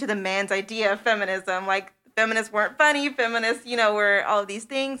bought into the man's idea of feminism. Like feminists weren't funny. Feminists, were all of these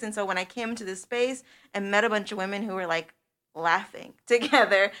things. And so when I came into this space and met a bunch of women who were like laughing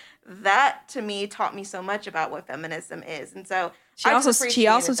together, that to me taught me so much about what feminism is. And so she also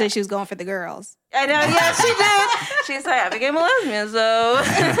said she was going for the girls. I know, yeah, she did. She said, I became a lesbian, so.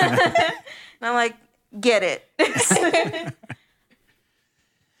 And I'm like, get it.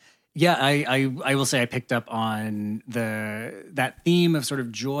 Yeah, I will say I picked up on that theme of sort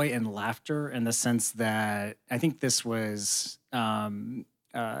of joy and laughter, in the sense that I think this was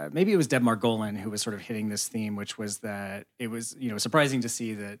maybe it was Deb Margolin who was sort of hitting this theme, which was that it was surprising to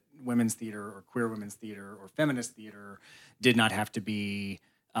see that women's theater or queer women's theater or feminist theater did not have to be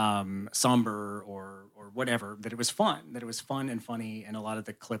somber or whatever, that it was fun and funny. And a lot of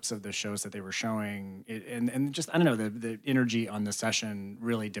the clips of the shows that they were showing, and just, I don't know, the energy on the session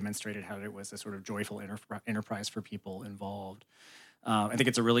really demonstrated how it was a sort of joyful enterprise for people involved. I think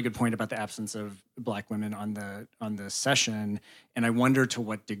it's a really good point about the absence of Black women on the session. And I wonder to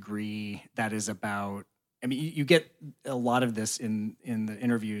what degree that is about. I mean, you get a lot of this in the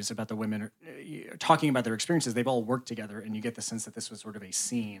interviews about the women talking about their experiences. They've all worked together, and you get the sense that this was sort of a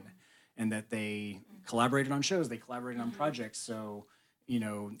scene, and that they collaborated on shows, they collaborated on projects. So,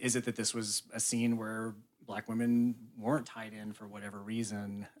 is it that this was a scene where Black women weren't tied in for whatever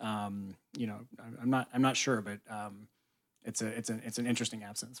reason? I'm not sure, but it's an interesting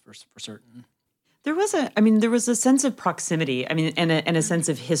absence for certain. There was a sense of proximity. I mean, and a sense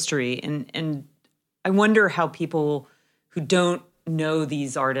of history, and I wonder how people who don't know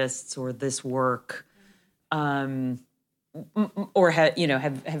these artists or this work, or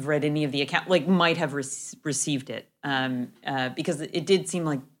have read any of the account, like might have received it, because it did seem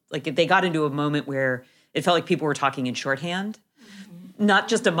like they got into a moment where it felt like people were talking in shorthand, not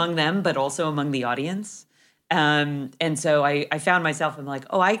just among them, but also among the audience. And so I found myself, I'm like,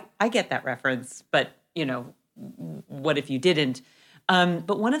 oh, I get that reference, but what if you didn't?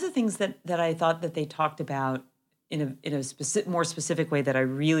 But one of the things that I thought that they talked about in a more specific way that I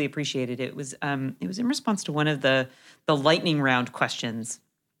really appreciated, it was in response to one of the lightning round questions,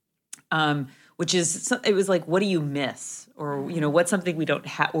 which is, it was like, what do you miss, or what's something we don't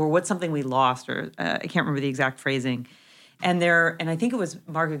have, or what's something we lost, or I can't remember the exact phrasing. And I think it was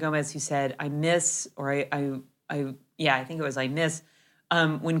Marga Gomez who said, I miss, or I think it was, I miss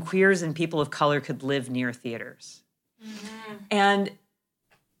when queers and people of color could live near theaters. Mm-hmm.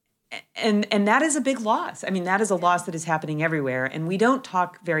 And that is a big loss. I mean, that is a loss that is happening everywhere. And we don't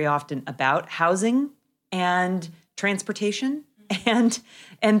talk very often about housing and transportation and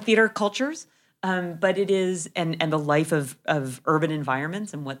theater cultures. But it is, and the life of urban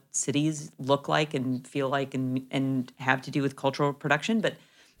environments and what cities look like and feel like and have to do with cultural production. But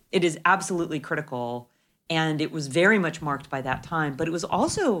it is absolutely critical. And it was very much marked by that time. But it was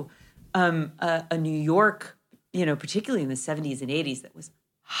also a New York, particularly in the 70s and 80s, that was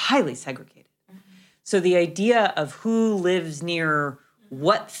highly segregated. Mm-hmm. So the idea of who lives near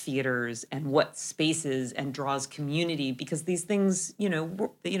what theaters and what spaces and draws community, because these things,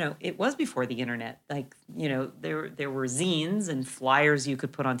 it was before the internet. Like, there were zines and flyers you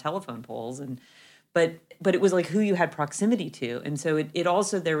could put on telephone poles, but it was like who you had proximity to. And so it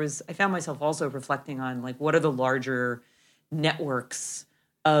also, I found myself also reflecting on like, what are the larger networks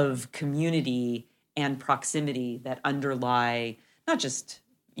of community and proximity that underlie not just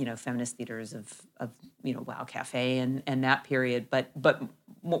feminist theaters of Wow Cafe and that period, but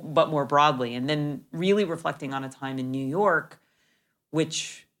more broadly, and then really reflecting on a time in New York,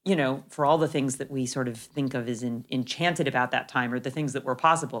 which for all the things that we sort of think of as enchanted about that time, or the things that were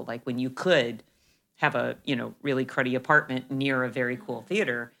possible, like when you could have a really cruddy apartment near a very cool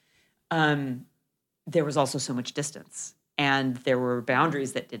theater, there was also so much distance. And there were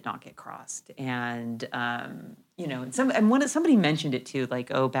boundaries that did not get crossed, and somebody mentioned it too,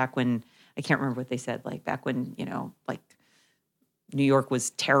 like, oh, back when, I can't remember what they said, like back when like New York was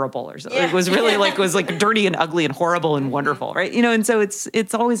terrible, or something. Yeah. It was really like, it was like dirty and ugly and horrible and wonderful, right? And so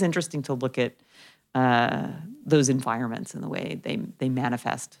it's always interesting to look at those environments and the way they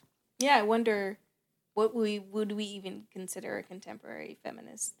manifest. Yeah, I wonder would we even consider a contemporary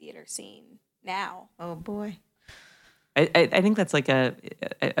feminist theater scene now? Oh boy. I think that's like a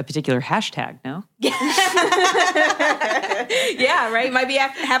particular hashtag, no? Yeah, right. Might be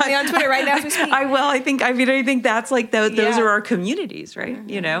happening on Twitter right now as we speak. I think that's like those Yeah. are our communities, right? Mm-hmm.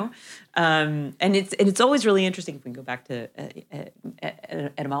 You know, and it's always really interesting if we can go back to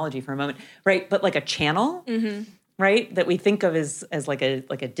etymology for a moment, right? But like a channel, Mm-hmm. right, that we think of as like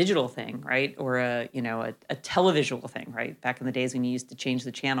a digital thing, right, or a televisual thing, right? Back in the days when you used to change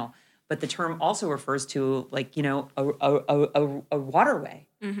the channel. But the term also refers to like, a waterway,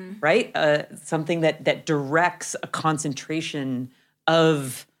 Mm-hmm. right? Something that directs a concentration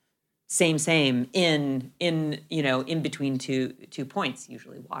of same in between two points,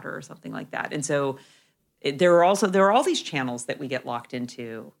 usually water or something like that. And so there are all these channels that we get locked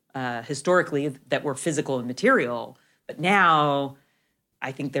into historically that were physical and material, but now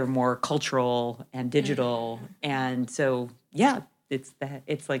I think they're more cultural and digital. Mm-hmm. And so, yeah.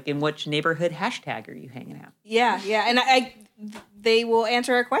 It's like, in which neighborhood hashtag are you hanging out? Yeah, and they will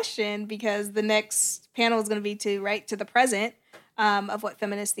answer our question because the next panel is going to be to the present of what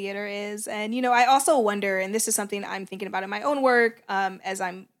feminist theater is. And I also wonder, and this is something I'm thinking about in my own work as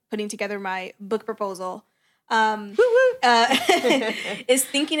I'm putting together my book proposal, is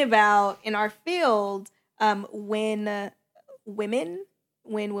thinking about in our field when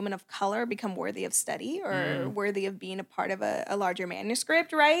women of color become worthy of study or worthy of being a part of a larger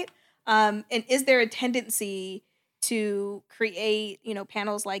manuscript, right? And is there a tendency to create,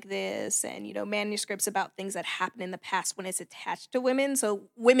 panels like this and, manuscripts about things that happened in the past when it's attached to women? So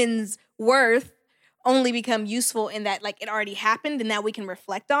women's worth only become useful in that, like, it already happened and now we can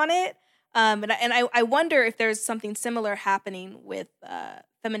reflect on it. And I wonder if there's something similar happening with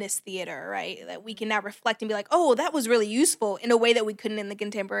feminist theater, right? That we can now reflect and be like, oh, that was really useful in a way that we couldn't in the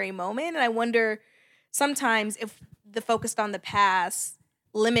contemporary moment. And I wonder sometimes if the focus on the past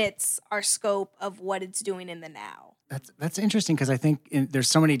limits our scope of what it's doing in the now. That's interesting because I think there's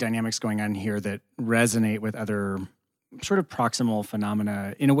so many dynamics going on here that resonate with other sort of proximal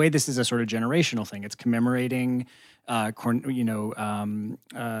phenomena. In a way, this is a sort of generational thing. It's commemorating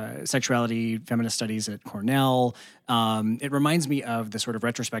sexuality, feminist studies at Cornell. It reminds me of the sort of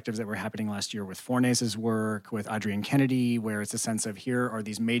retrospectives that were happening last year with Fornes's work, with Adrienne Kennedy, where it's a sense of here are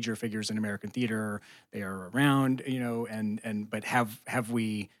these major figures in American theater. They are around, but have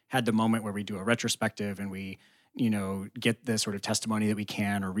we had the moment where we do a retrospective and we, get the sort of testimony that we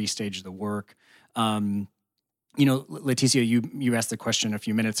can or restage the work? Leticia, you asked the question a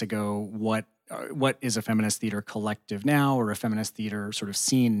few minutes ago, what is a feminist theater collective now or a feminist theater sort of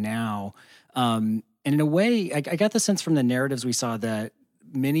scene now? And in a way, I got the sense from the narratives we saw that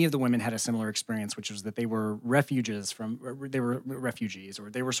many of the women had a similar experience, which was that they were refugees, or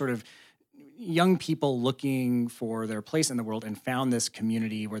they were sort of young people looking for their place in the world and found this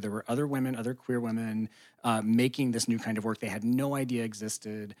community where there were other women, other queer women making this new kind of work they had no idea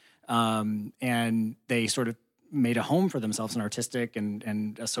existed. And they sort of made a home for themselves, an artistic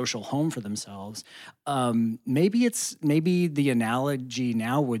and a social home for themselves. Maybe the analogy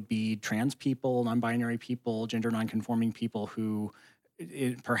now would be trans people, non-binary people, gender non-conforming people who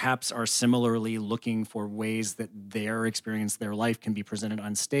perhaps are similarly looking for ways that their experience, their life can be presented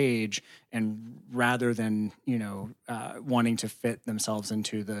on stage, and rather than wanting to fit themselves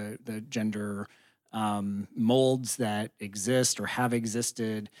into the gender molds that exist or have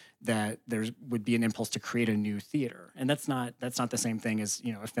existed, that there would be an impulse to create a new theater. And that's not the same thing as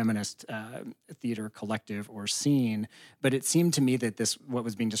a feminist theater collective or scene. But it seemed to me that what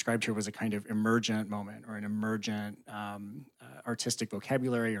was being described here was a kind of emergent moment or an emergent artistic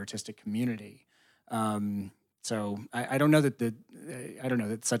vocabulary, artistic community. So I don't know that the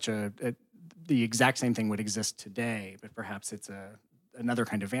exact same thing would exist today, but perhaps it's another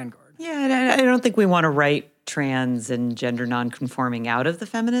kind of vanguard. Yeah, and I don't think we want to write trans and gender nonconforming out of the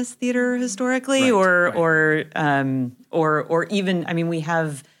feminist theater historically, right. or even. I mean, we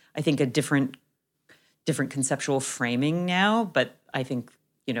have, I think, a different conceptual framing now. But I think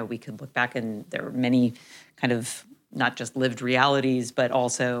we could look back and there are many kind of not just lived realities, but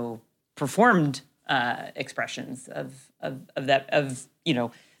also performed expressions of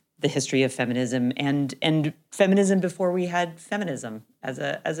the history of feminism and feminism before we had feminism as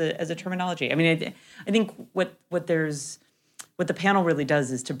a terminology. I mean, I think what the panel really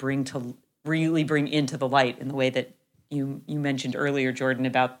does is to really bring into the light, in the way that you mentioned earlier, Jordan,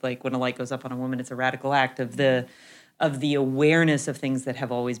 about like when a light goes up on a woman, it's a radical act of the awareness of things that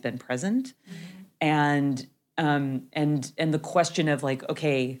have always been present, and the question of like,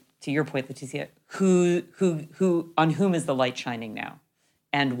 okay, to your point, Leticia, who on whom is the light shining now,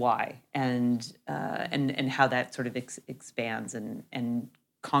 and why, and how that sort of expands and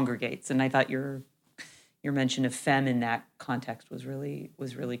congregates. And I thought your mention of femme in that context was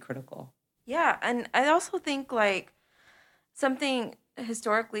really critical. Yeah, and I also think like something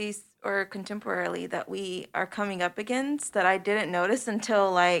historically or contemporarily that we are coming up against that I didn't notice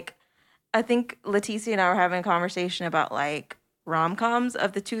until like I think Leticia and I were having a conversation about like rom-coms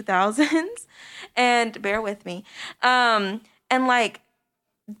of the 2000s, and bear with me, and like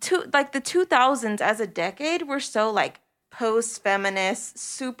the 2000s as a decade were so like post-feminist,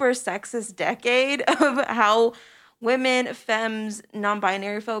 super sexist decade of how women, femmes,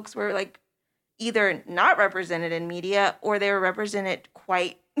 non-binary folks were like either not represented in media or they were represented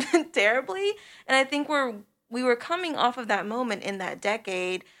quite terribly. And I think we were coming off of that moment in that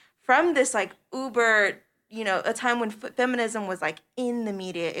decade from this like uber, a time when feminism was like in the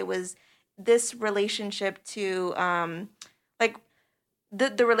media. It was this relationship to like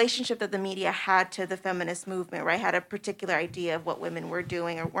the relationship that the media had to the feminist movement, right? Had a particular idea of what women were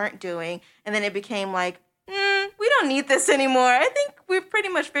doing or weren't doing. And then it became like, we don't need this anymore. I think we've pretty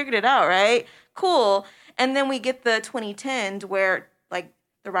much figured it out, right? Cool. And then we get the 2010s where like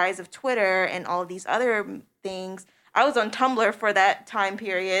the rise of Twitter and all of these other things. I was on Tumblr for that time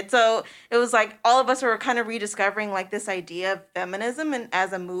period. So it was like all of us were kind of rediscovering like this idea of feminism and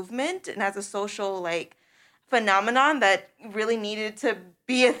as a movement and as a social like phenomenon that really needed to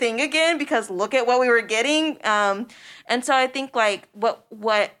be a thing again, because look at what we were getting. And so I think like what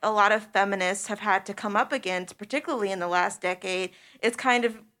a lot of feminists have had to come up against, particularly in the last decade, is kind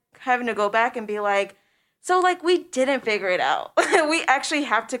of having to go back and be like, so like we didn't figure it out. We actually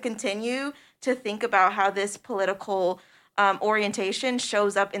have to continue to think about how this political orientation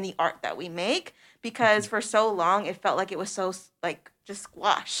shows up in the art that we make, because for so long it felt like it was so like just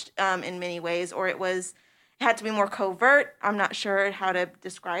squashed in many ways, or it had to be more covert. I'm not sure how to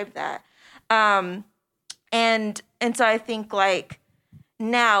describe that. And so I think like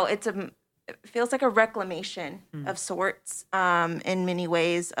now it feels like a reclamation of sorts in many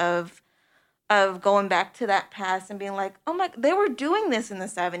ways of going back to that past and being like, oh my, they were doing this in the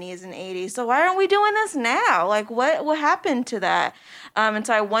 70s and 80s. So why aren't we doing this now? Like what happened to that? And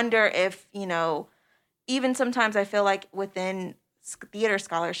so I wonder if, even sometimes I feel like within theater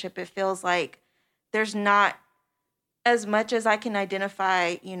scholarship, it feels like there's not as much as I can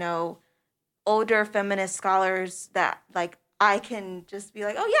identify, older feminist scholars that like I can just be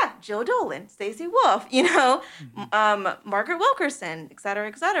like, oh yeah, Jill Dolan, Stacey Wolf, Margaret Wilkerson, et cetera,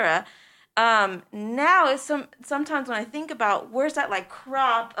 et cetera. Now it's sometimes when I think about where's that like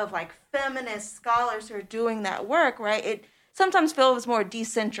crop of like feminist scholars who are doing that work, right? It sometimes feels more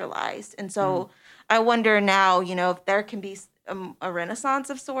decentralized. And so I wonder now, if there can be a renaissance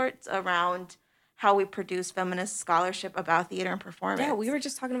of sorts around how we produce feminist scholarship about theater and performance. Yeah, we were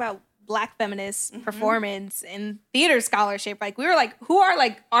just talking about Black feminist performance and theater scholarship. Like we were like, who are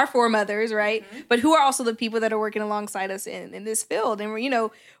like our foremothers, right? But who are also the people that are working alongside us in this field? And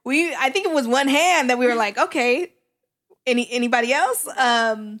I think it was one hand that we were like, okay, anybody else?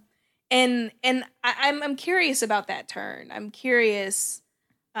 And I'm curious about that turn. I'm curious.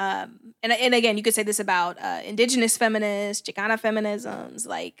 And again, you could say this about indigenous feminists, Chicana feminisms,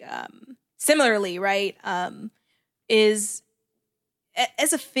 like similarly, right? Is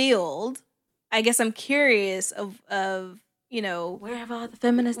as a field, I guess I'm curious of where have all the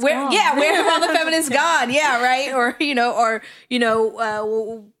feminists gone? Yeah, where have all the feminists gone? Yeah, right.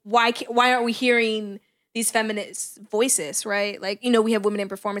 Why aren't we hearing these feminist voices? Right, like we have Women in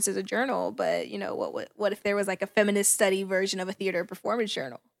Performance as a journal, but what if there was like a feminist study version of a theater performance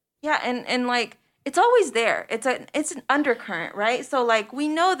journal? Yeah, and like it's always there. It's an undercurrent, right? So like we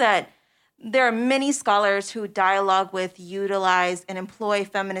know that there are many scholars who dialogue with, utilize, and employ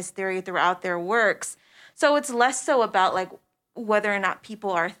feminist theory throughout their works. So it's less so about like whether or not people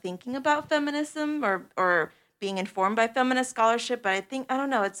are thinking about feminism or being informed by feminist scholarship. But I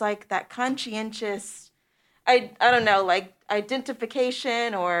don't know, it's like that conscientious, I don't know, like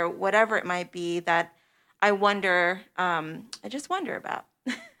identification or whatever it might be that I just wonder about.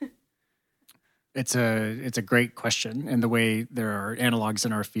 It's a great question, and the way there are analogs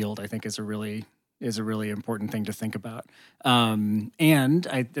in our field, I think, is a really important thing to think about. And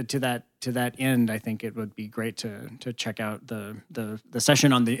to that end, I think it would be great to check out the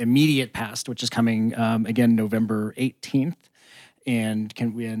session on the immediate past, which is coming again November 18th, and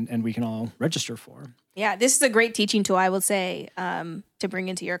we can all register for. Yeah, this is a great teaching tool, I would say, to bring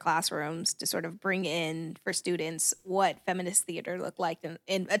into your classrooms, to sort of bring in for students what feminist theater looked like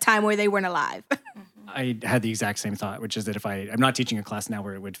in a time where they weren't alive. I had the exact same thought, which is that if I'm not teaching a class now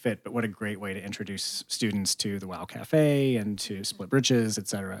where it would fit, but what a great way to introduce students to the WOW Cafe and to Split Britches, et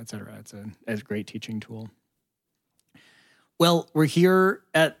cetera, et cetera. It's a great teaching tool. Well, we're here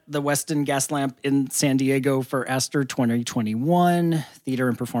at the Westin Gaslamp in San Diego for Astor 2021, Theater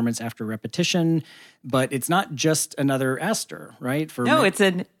and Performance After Repetition. But it's not just another Astor, right? It's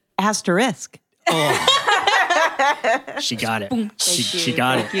an asterisk. Oh. She got it. She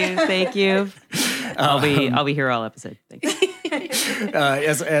got it. Thank you. I'll be here all episode. Thank you.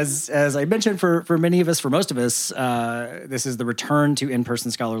 As I mentioned, for many of us, for most of us, this is the return to in-person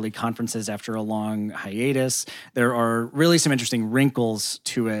scholarly conferences after a long hiatus. There are really some interesting wrinkles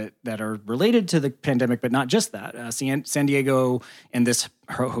to it that are related to the pandemic, but not just that. San Diego and this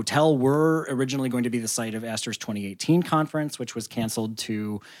hotel were originally going to be the site of Astor's 2018 conference, which was canceled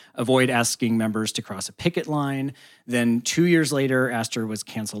to avoid asking members to cross a picket line. Then 2 years later, Astor was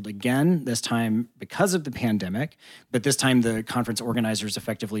canceled again, this time because of the pandemic. But this time, the conference organizers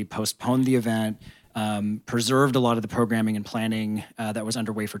effectively postponed the event, preserved a lot of the programming and planning that was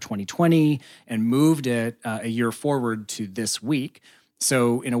underway for 2020, and moved it a year forward to this week.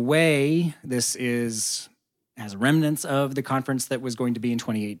 So in a way, this has remnants of the conference that was going to be in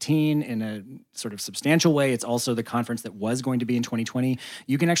 2018 in a sort of substantial way. It's also the conference that was going to be in 2020.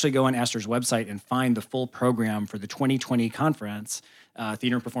 You can actually go on Astor's website and find the full program for the 2020 conference,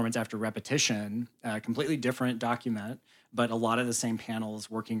 Theater and Performance After Repetition, completely different document, but a lot of the same panels,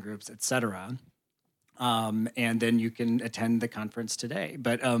 working groups, et cetera. And then you can attend the conference today.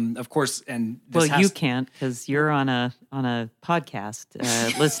 But of course, you can't because you're on a podcast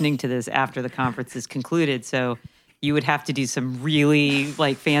listening to this after the conference is concluded. So you would have to do some really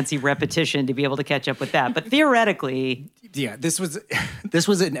fancy repetition to be able to catch up with that. But theoretically, yeah, this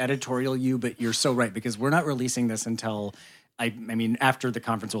was an editorial but you're so right because we're not releasing this until after the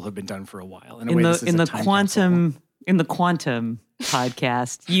conference will have been done for a while. In the quantum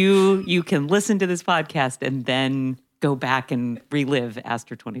podcast, you can listen to this podcast and then go back and relive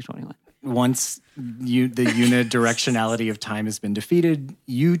Astor 2021. Once the unidirectionality of time has been defeated,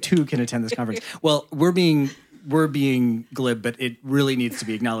 you too can attend this conference. Well, we're being glib, but it really needs to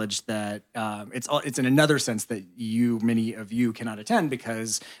be acknowledged that it's in another sense that many of you cannot attend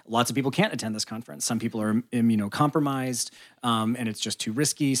because lots of people can't attend this conference. Some people are immunocompromised, and it's just too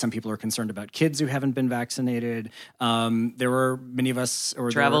risky. Some people are concerned about kids who haven't been vaccinated. There are many of us,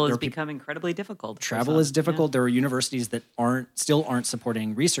 travel has become incredibly difficult. Travel is difficult. Yeah. There are universities that still aren't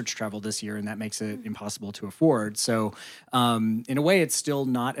supporting research travel this year, and that makes it impossible to afford. So, in a way, it's still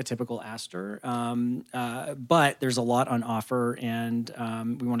not a typical Astor. But there's a lot on offer, and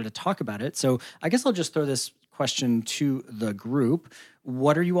we wanted to talk about it. So I guess I'll just throw this question to the group.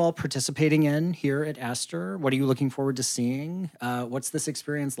 What are you all participating in here at Astor? What are you looking forward to seeing? What's this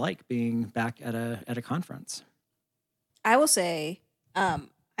experience like being back at a conference? I will say, I'm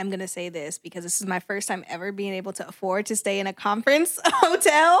going to say this because this is my first time ever being able to afford to stay in a conference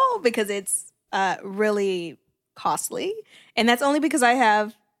hotel because it's really costly. And that's only because I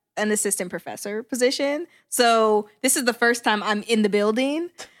have an assistant professor position. So this is the first time I'm in the building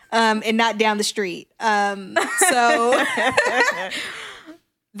and not down the street. So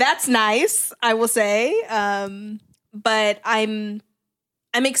that's nice, I will say. But I'm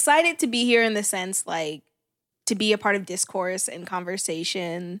excited to be here in the sense to be a part of discourse and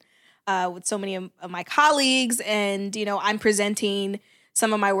conversation with so many of my colleagues. And, I'm presenting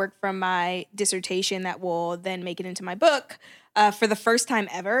some of my work from my dissertation that will then make it into my book. For the first time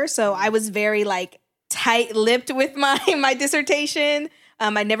ever. So I was very tight-lipped with my dissertation.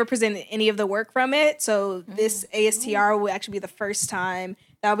 I never presented any of the work from it. So this ASTR will actually be the first time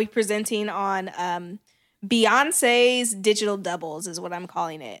that I'll be presenting on Beyonce's digital doubles is what I'm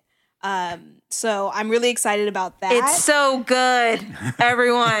calling it. So I'm really excited about that. It's so good,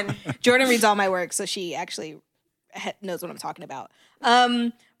 everyone. Jordan reads all my work, so she actually knows what I'm talking about.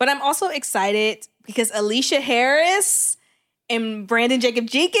 But I'm also excited because Alicia Harris and Brandon Jacob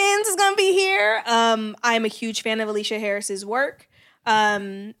Jenkins is going to be here. I'm a huge fan of Alicia Harris's work.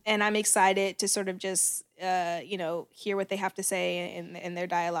 And I'm excited to sort of just, hear what they have to say in their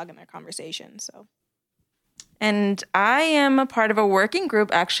dialogue and their conversation. So. And I am a part of a working group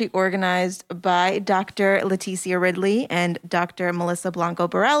actually organized by Dr. Leticia Ridley and Dr. Melissa Blanco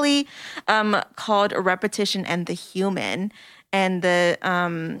Borelli called Repetition and the Human. And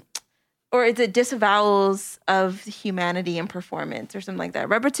or is it Disavowals of Humanity and Performance or something like that?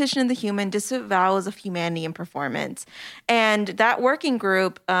 Repetition and the Human, Disavowals of Humanity and Performance. And that working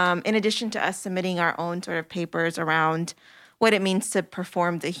group, in addition to us submitting our own sort of papers around what it means to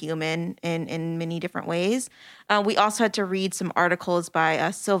perform the human in many different ways, we also had to read some articles by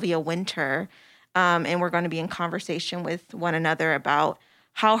Sylvia Wynter And we're going to be in conversation with one another about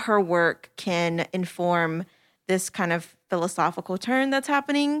how her work can inform this kind of philosophical turn that's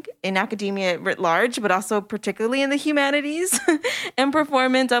happening in academia writ large, but also particularly in the humanities and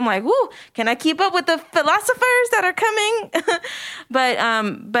performance. I'm like, whoo, can I keep up with the philosophers that are coming?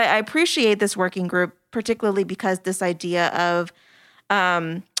 But I appreciate this working group, particularly because this idea of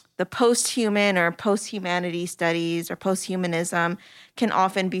the post-human or post-humanity studies or post-humanism can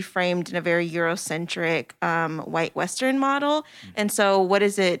often be framed in a very Eurocentric white Western model. And so what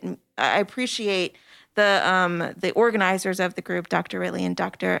is it? I appreciate the organizers of the group, Dr. Ridley and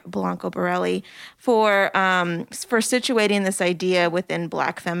Dr. Blanco Borelli, for situating this idea within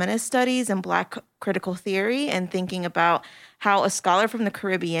Black feminist studies and Black critical theory and thinking about how a scholar from the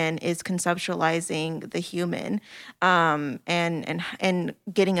Caribbean is conceptualizing the human, and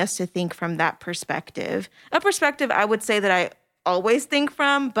getting us to think from that perspective. A perspective I would say that I always think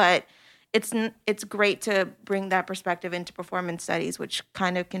from, but it's great to bring that perspective into performance studies, which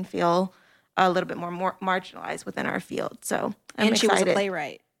kind of can feel a little bit more marginalized within our field. So I'm excited. She was a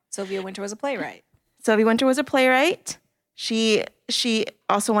playwright. Sylvia Wynter was a playwright. Sylvia Wynter was a playwright. She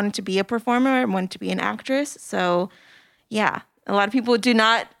also wanted to be a performer and wanted to be an actress. So yeah, a lot of people do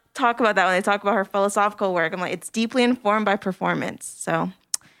not talk about that when they talk about her philosophical work. I'm like, it's deeply informed by performance. So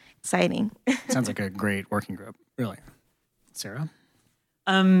exciting. Sounds like a great working group, really. Sarah?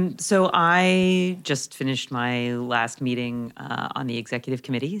 So I just finished my last meeting on the executive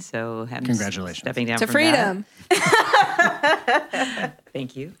committee. So I'm congratulations, stepping down to from freedom. That.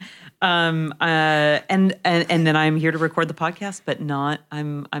 Thank you. And then I'm here to record the podcast, but not.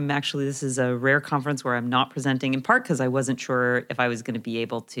 I'm actually. This is a rare conference where I'm not presenting, in part because I wasn't sure if I was going to be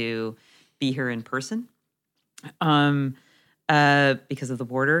able to be here in person, because of the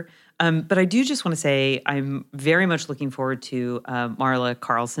border. But I do just want to say I'm very much looking forward to Marla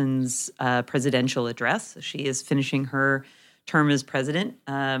Carlson's presidential address. She is finishing her term as president,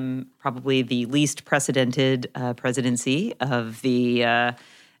 probably the least precedented presidency of the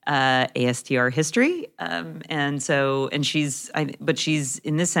ASTR history. But she's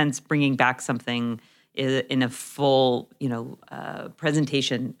in this sense bringing back something in a full,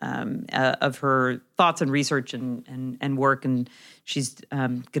 presentation of her thoughts and research and work. And she's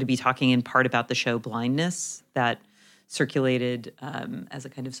going to be talking in part about the show Blindness that circulated as a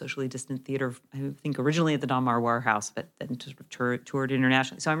kind of socially distant theater, I think originally at the Don Marwar House, but then toured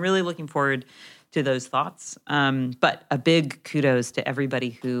internationally. So I'm really looking forward to those thoughts. But a big kudos to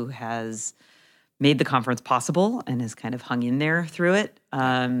everybody who has made the conference possible and has kind of hung in there through it.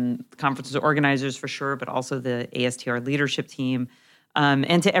 Conferences organizers for sure, but also the ASTR leadership team,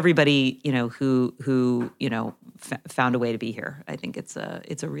 and to everybody who found a way to be here. I think it's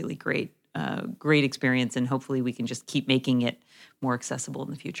a really great experience, and hopefully we can just keep making it more accessible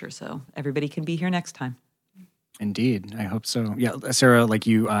in the future, so everybody can be here next time. Indeed. I hope so. Yeah, Sarah, like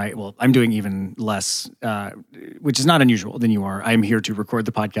you, I'm doing even less, which is not unusual than you are. I'm here to record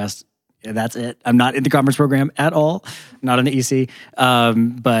the podcast. That's it. I'm not in the conference program at all, not on the EC,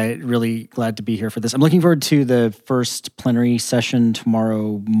 but really glad to be here for this. I'm looking forward to the first plenary session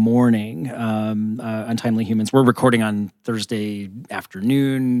tomorrow morning, Untimely Humans. We're recording on Thursday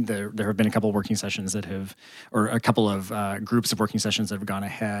afternoon. There have been a couple of working sessions or a couple of groups of working sessions that have gone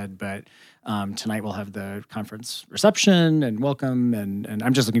ahead, but tonight we'll have the conference reception and welcome, and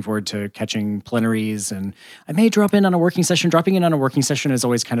I'm just looking forward to catching plenaries, and I may drop in on a working session. Dropping in on a working session is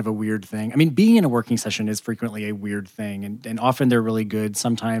always kind of a weird thing. I mean, being in a working session is frequently a weird thing, and often they're really good.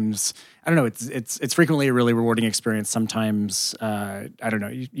 Sometimes, I don't know, it's frequently a really rewarding experience. Sometimes, I don't know,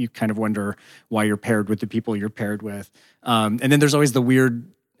 you kind of wonder why you're paired with the people you're paired with. And then there's always the weird,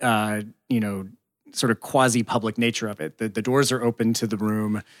 sort of quasi-public nature of it. The doors are open to the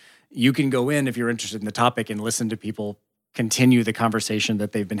room. You can go in if you're interested in the topic and listen to people continue the conversation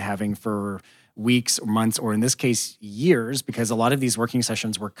that they've been having for weeks or months, or in this case, years, because a lot of these working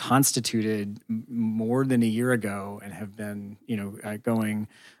sessions were constituted more than a year ago and have been, going,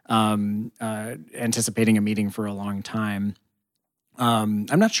 anticipating a meeting for a long time. I'm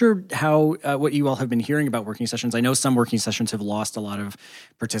not sure how what you all have been hearing about working sessions. I know some working sessions have lost a lot of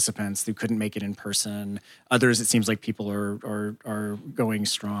participants who couldn't make it in person. Others, it seems like people are going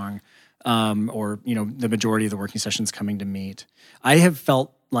strong, or the majority of the working sessions coming to meet. I have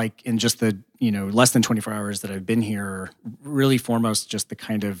felt like in just the less than 24 hours that I've been here, really foremost just the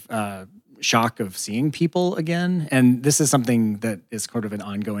kind of shock of seeing people again. And this is something that is sort of an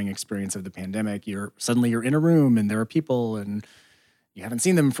ongoing experience of the pandemic. You're in a room and there are people and you haven't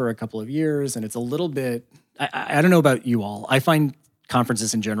seen them for a couple of years, and it's a little bit, I don't know about you all, I find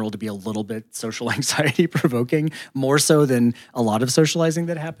conferences in general to be a little bit social anxiety provoking, more so than a lot of socializing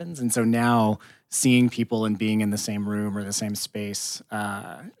that happens. And so now seeing people and being in the same room or the same space,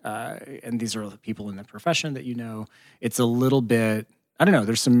 and these are the people in the profession that you know, it's a little bit, I don't know,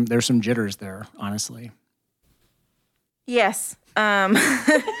 there's some jitters there, honestly. Yes.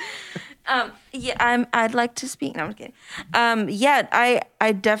 Yeah, I'd like to speak. No, I'm kidding. Yeah,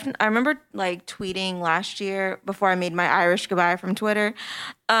 I definitely, I remember like tweeting last year before I made my Irish goodbye from Twitter,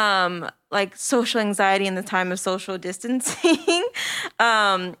 like social anxiety in the time of social distancing.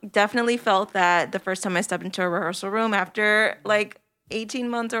 Definitely felt that the first time I stepped into a rehearsal room after like 18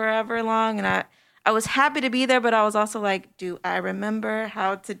 months or however long, and I was happy to be there, but I was also like, do I remember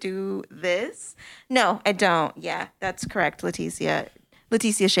how to do this? No, I don't. Yeah, that's correct, Leticia.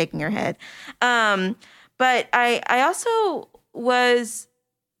 Leticia's shaking her head. But I also was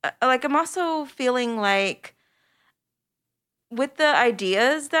like, I'm also feeling like with the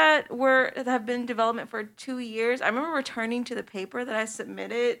ideas that have been in development for 2 years, I remember returning to the paper that I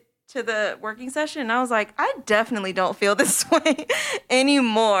submitted to the working session, and I was like, I definitely don't feel this way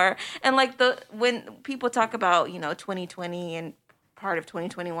anymore. And like when people talk about, 2020 and part of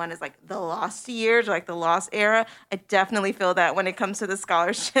 2021 is like the lost years, or like the lost era, I definitely feel that when it comes to the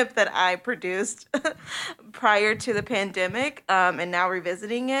scholarship that I produced prior to the pandemic, and now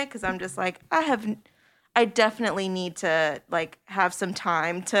revisiting it, because I'm just like, I definitely need to like have some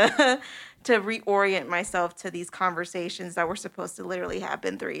time to reorient myself to these conversations that were supposed to literally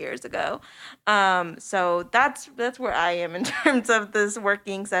happen 3 years ago. So that's where I am in terms of this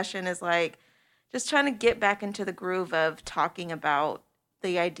working session, is like just trying to get back into the groove of talking about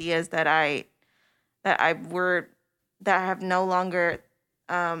the ideas that have no longer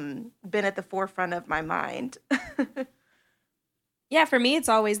been at the forefront of my mind. Yeah, for me, it's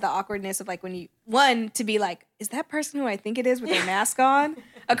always the awkwardness of like when to be like, is that person who I think it is with their mask on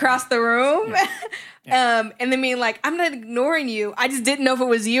across the room? Yeah. And then being like, I'm not ignoring you. I just didn't know if it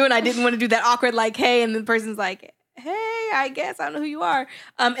was you, and I didn't want to do that awkward like, hey, and the person's like, hey, I guess I don't know who you are.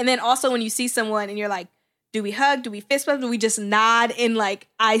 And then also when you see someone and you're like, do we hug? Do we fist bump? Do we just nod in like,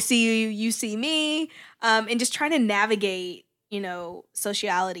 I see you, you see me? And just trying to navigate,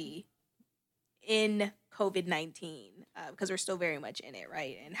 sociality in COVID-19, because we're still very much in it,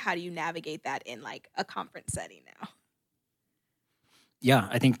 right? And how do you navigate that in like a conference setting now? Yeah,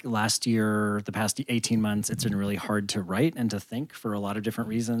 I think last year, the past 18 months, it's been really hard to write and to think for a lot of different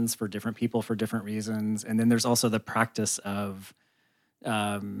reasons, for different people, for different reasons. And then there's also the practice of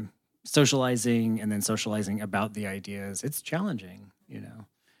socializing and then socializing about the ideas. It's challenging,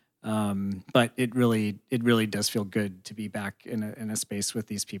 but it really does feel good to be back in a space with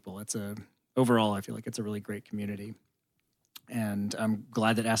these people. Overall, I feel like it's a really great community. And I'm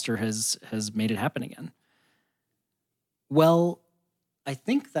glad that Aster has made it happen again. Well, I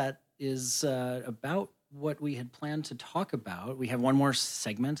think that is about what we had planned to talk about. We have one more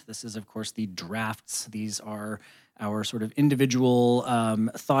segment. This is, of course, the drafts. These are our sort of individual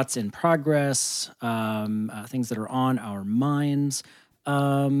thoughts in progress, things that are on our minds.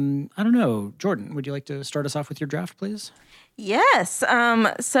 I don't know. Jordan, would you like to start us off with your draft, please? Yes.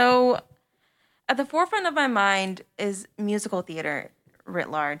 So at the forefront of my mind is musical theater writ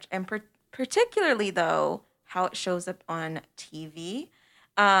large, and particularly, though, how it shows up on TV.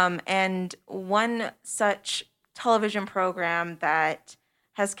 And one such television program that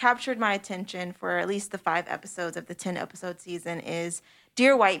has captured my attention for at least the 5 episodes of the 10-episode season is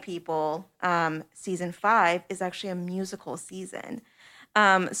Dear White People. Season 5 is actually a musical season.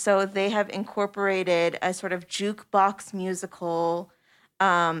 So they have incorporated a sort of jukebox musical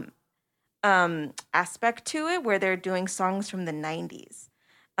aspect to it, where they're doing songs from the 90s.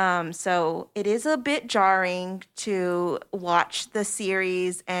 So it is a bit jarring to watch the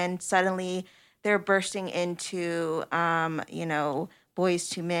series and suddenly they're bursting into,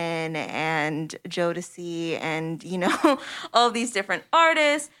 Boyz II Men and Jodeci and, all these different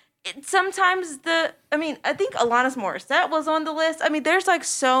artists. Sometimes I think Alanis Morissette was on the list. I mean, there's like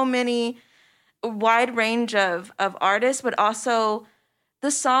so many wide range of artists, but also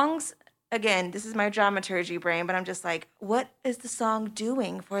the songs. Again, this is my dramaturgy brain, but I'm just like, what is the song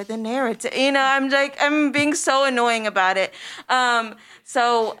doing for the narrative? I'm being so annoying about it.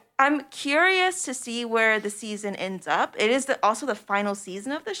 So I'm curious to see where the season ends up. It is also the final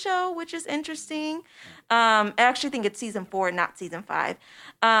season of the show, which is interesting. I actually think it's season 4, not season 5.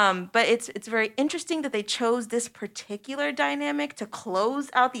 But it's very interesting that they chose this particular dynamic to close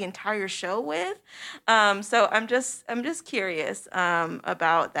out the entire show with. So I'm just curious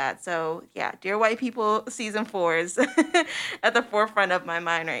about that. So yeah, Dear White People season 4 is at the forefront of my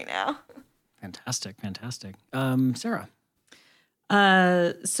mind right now. Fantastic. Sarah.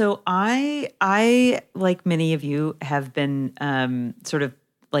 So I, like many of you, have been sort of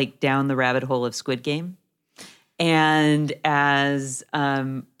like down the rabbit hole of Squid Game. And as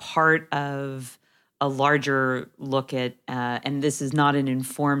part of a larger look at, and this is not an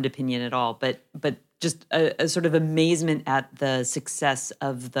informed opinion at all, but just a sort of amazement at the success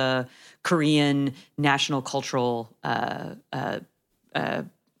of the Korean national cultural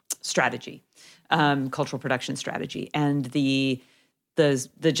strategy, cultural production strategy, and the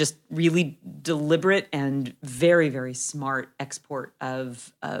just really deliberate and very, very smart export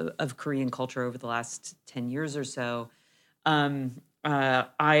of Korean culture over the last 10 years or so.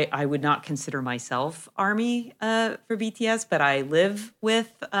 I would not consider myself ARMY for BTS, but I live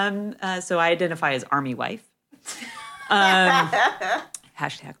with, so I identify as ARMY wife.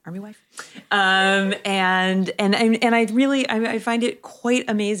 Hashtag ARMY wife. And I really, I find it quite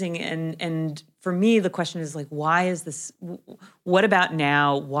amazing. And for me, the question is like, why is this, what about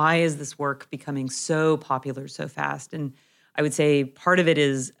now? Why is this work becoming so popular so fast? And I would say part of it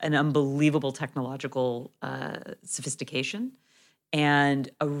is an unbelievable technological sophistication and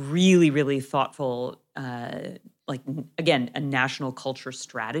a really, really thoughtful, like, again, a national culture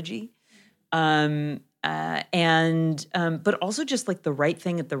strategy. But also just like the right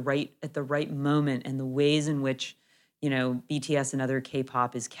thing at the right moment, and the ways in which, you know, BTS and other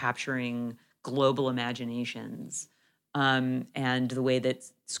K-pop is capturing global imaginations, and the way that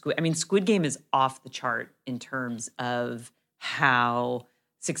Squid Game is off the chart in terms of how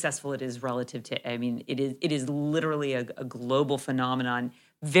successful it is relative to. I mean, it is literally a global phenomenon,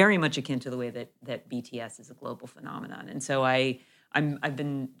 very much akin to the way that BTS is a global phenomenon. And so I've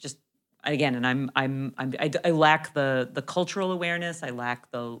been just. Again, and I lack the cultural awareness. I lack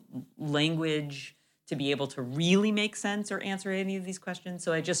the language to be able to really make sense or answer any of these questions.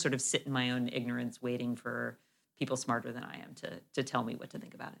 So I just sort of sit in my own ignorance, waiting for people smarter than I am to tell me what to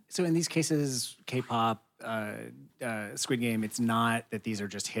think about it. So in these cases, K-pop, Squid Game, it's not that these are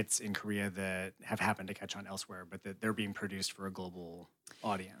just hits in Korea that have happened to catch on elsewhere, but that they're being produced for a global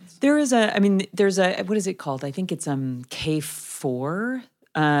audience. There's what is it called? I think it's K4.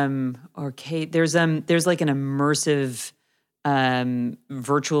 Or K, there's like an immersive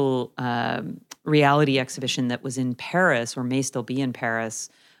virtual reality exhibition that was in Paris, or may still be in Paris,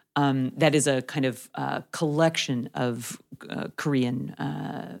 that is a kind of collection of Korean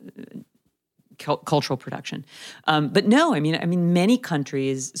cultural production. But no, I mean many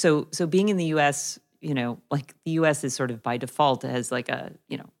countries. So being in the U.S., you know, like the U.S. is sort of by default as like a,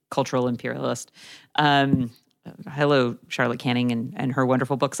 you know, cultural imperialist. Hello, Charlotte Canning and her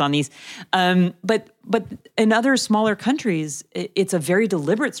wonderful books on these. But in other smaller countries, it's a very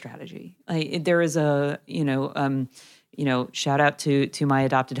deliberate strategy. There is a, shout out to my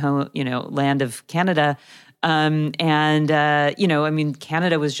adopted home, land of Canada. Canada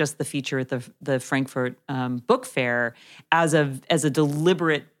was just the feature at the Frankfurt Book Fair as a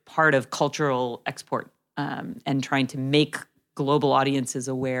deliberate part of cultural export, and trying to make global audiences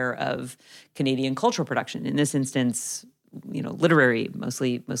aware of Canadian cultural production. In this instance, literary,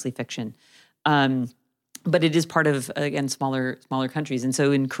 mostly fiction. But it is part of, again, smaller countries. And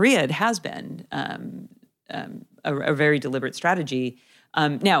so in Korea, it has been a very deliberate strategy.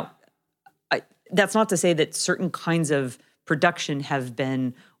 Now, that's not to say that certain kinds of production have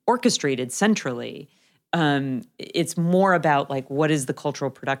been orchestrated centrally. It's more about like, what is the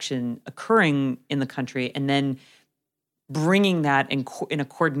cultural production occurring in the country, and then bringing that in a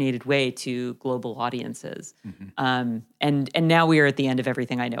coordinated way to global audiences. Mm-hmm. And now we are at the end of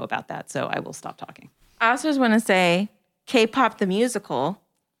everything I know about that, so I will stop talking. I also just want to say K-pop the musical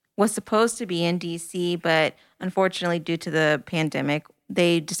was supposed to be in DC, but unfortunately due to the pandemic,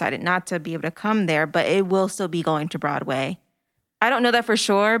 they decided not to be able to come there, but it will still be going to Broadway. I don't know that for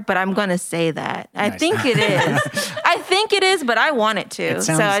sure, but I'm going to say that. Nice. I think it is. I think it is, but I want it to.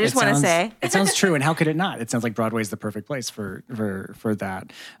 So I just want to say. It sounds true, and how could it not? It sounds like Broadway is the perfect place for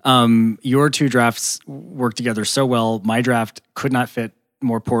that. Your two drafts work together so well. My draft could not fit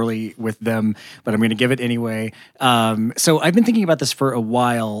more poorly with them, but I'm going to give it anyway. So I've been thinking about this for a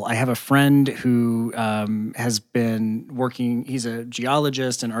while. I have a friend who has been working, he's a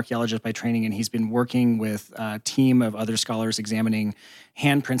geologist and archaeologist by training, and he's been working with a team of other scholars examining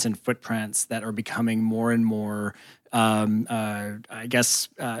handprints and footprints that are becoming more and more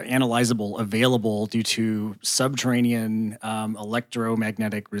analyzable, available due to subterranean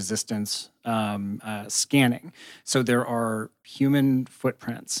electromagnetic resistance scanning. So there are human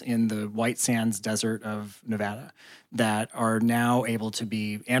footprints in the White Sands Desert of Nevada that are now able to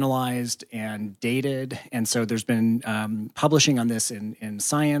be analyzed and dated. And so there's been publishing on this in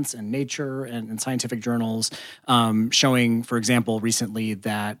Science and Nature and in scientific journals, showing, for example, recently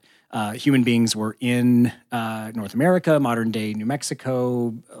that human beings were in North America, modern-day New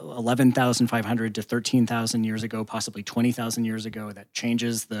Mexico, 11,500 to 13,000 years ago, possibly 20,000 years ago. That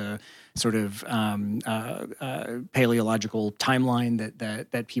changes the sort of paleological timeline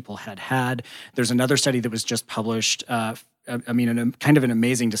that people had. There's another study that was just published, kind of an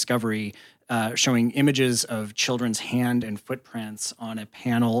amazing discovery, showing images of children's hand and footprints on a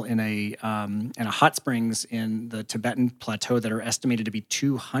panel in a hot springs in the Tibetan plateau that are estimated to be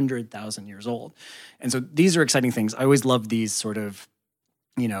 200,000 years old. And so these are exciting things. I always love these sort of,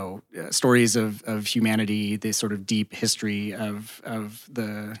 stories of humanity, this sort of deep history of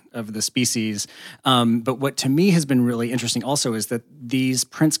the species. But what to me has been really interesting also is that these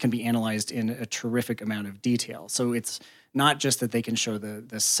prints can be analyzed in a terrific amount of detail. So it's not just that they can show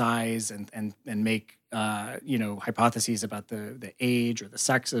the size and make hypotheses about the age or the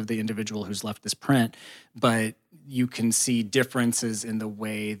sex of the individual who's left this print, but you can see differences in the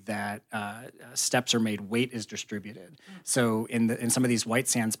way that steps are made, weight is distributed. So in some of these White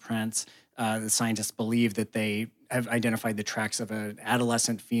Sands prints, the scientists believe that they have identified the tracks of an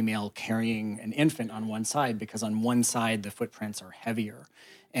adolescent female carrying an infant on one side, because on one side the footprints are heavier.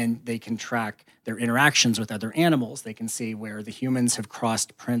 And they can track their interactions with other animals. They can see where the humans have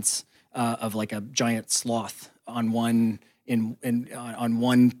crossed prints of like a giant sloth on one on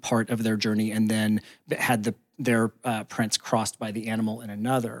one part of their journey, and then had their prints crossed by the animal in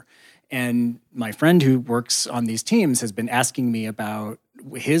another. And my friend who works on these teams has been asking me about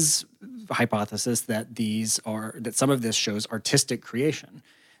his hypothesis that some of this shows artistic creation.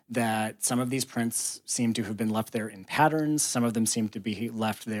 That some of these prints seem to have been left there in patterns. Some of them seem to be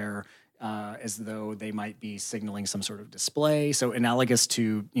left there as though they might be signaling some sort of display. So analogous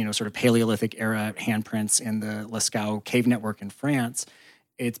to, sort of Paleolithic era handprints in the Lascaux cave network in France,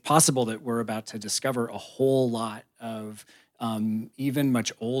 it's possible that we're about to discover a whole lot of even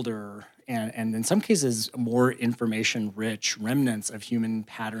much older and in some cases more information-rich remnants of human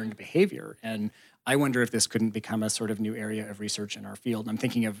patterned behavior. And I wonder if this couldn't become a sort of new area of research in our field. And I'm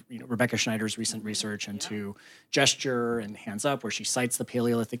thinking of Rebecca Schneider's recent research into gesture and hands up, where she cites the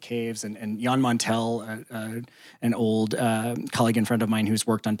Paleolithic caves, and Jan Montel, an old colleague and friend of mine who's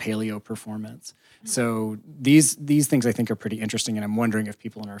worked on paleo performance. So these things I think are pretty interesting, and I'm wondering if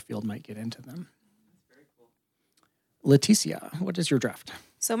people in our field might get into them. Very cool. Leticia, what is your draft?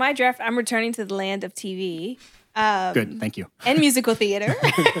 So my draft, I'm returning to the land of TV. Good, thank you. And musical theater.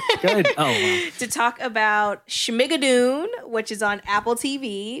 Good. Oh, wow. To talk about Schmigadoon, which is on Apple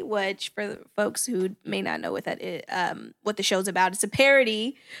TV, which for the folks who may not know what that is, what the show's about, it's a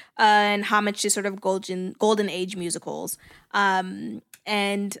parody and homage to sort of golden age musicals.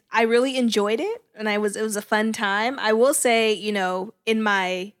 And I really enjoyed it, and it was a fun time. I will say, in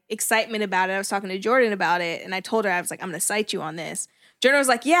my excitement about it, I was talking to Jordan about it, and I told her, I was like, I'm going to cite you on this. Jordan was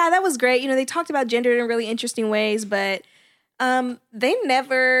like, yeah, that was great. They talked about gender in really interesting ways, but they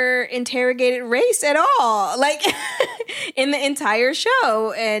never interrogated race at all, like in the entire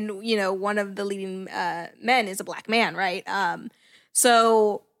show. And, one of the leading men is a black man, right?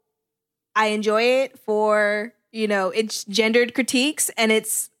 So I enjoy it for, its gendered critiques and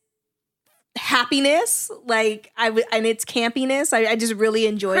its happiness, and its campiness. I just really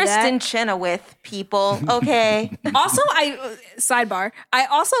enjoy that. Kristen Chenoweth, people. Okay. Also, sidebar, I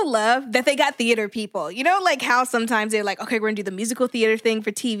also love that they got theater people. How sometimes they're like, okay, we're gonna do the musical theater thing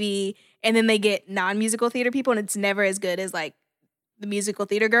for TV, and then they get non-musical theater people, and it's never as good as like the musical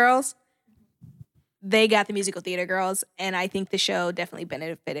theater girls. They got the musical theater girls, and I think the show definitely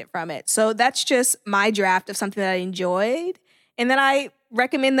benefited from it. So that's just my draft of something that I enjoyed. And then I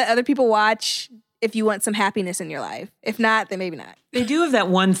recommend that other people watch if you want some happiness in your life. If not, then maybe not. They do have that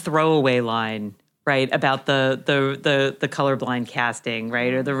one throwaway line, right, about the colorblind casting,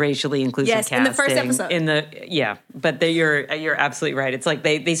 right, or the racially inclusive casting. Yes, in the first episode. But you're absolutely right. It's like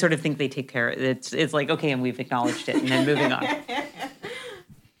they sort of think they take care of it. It's like, okay, and we've acknowledged it, and then moving on.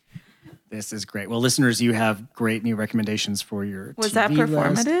 This is great. Well, listeners, you have great new recommendations for your Was TV that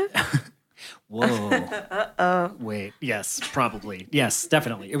performative? list. Whoa. Wait. Yes, probably. Yes,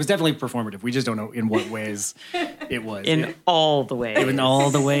 definitely. It was definitely performative. We just don't know in what ways it was. In all the ways. In all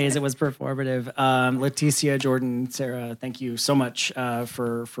the ways it was performative. Leticia, Jordan, Sarah, thank you so much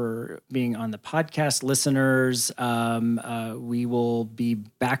for being on the podcast. Listeners, we will be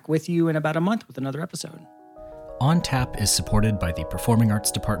back with you in about a month with another episode. On Tap is supported by the Performing Arts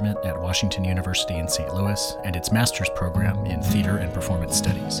Department at Washington University in St. Louis and its master's program in theater and performance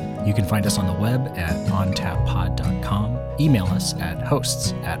studies. You can find us on the web at ontappod.com. Email us at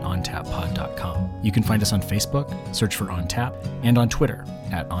hosts@ontappod.com. You can find us on Facebook, search for On Tap, and on Twitter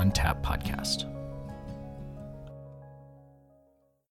 @OnTapPodcast.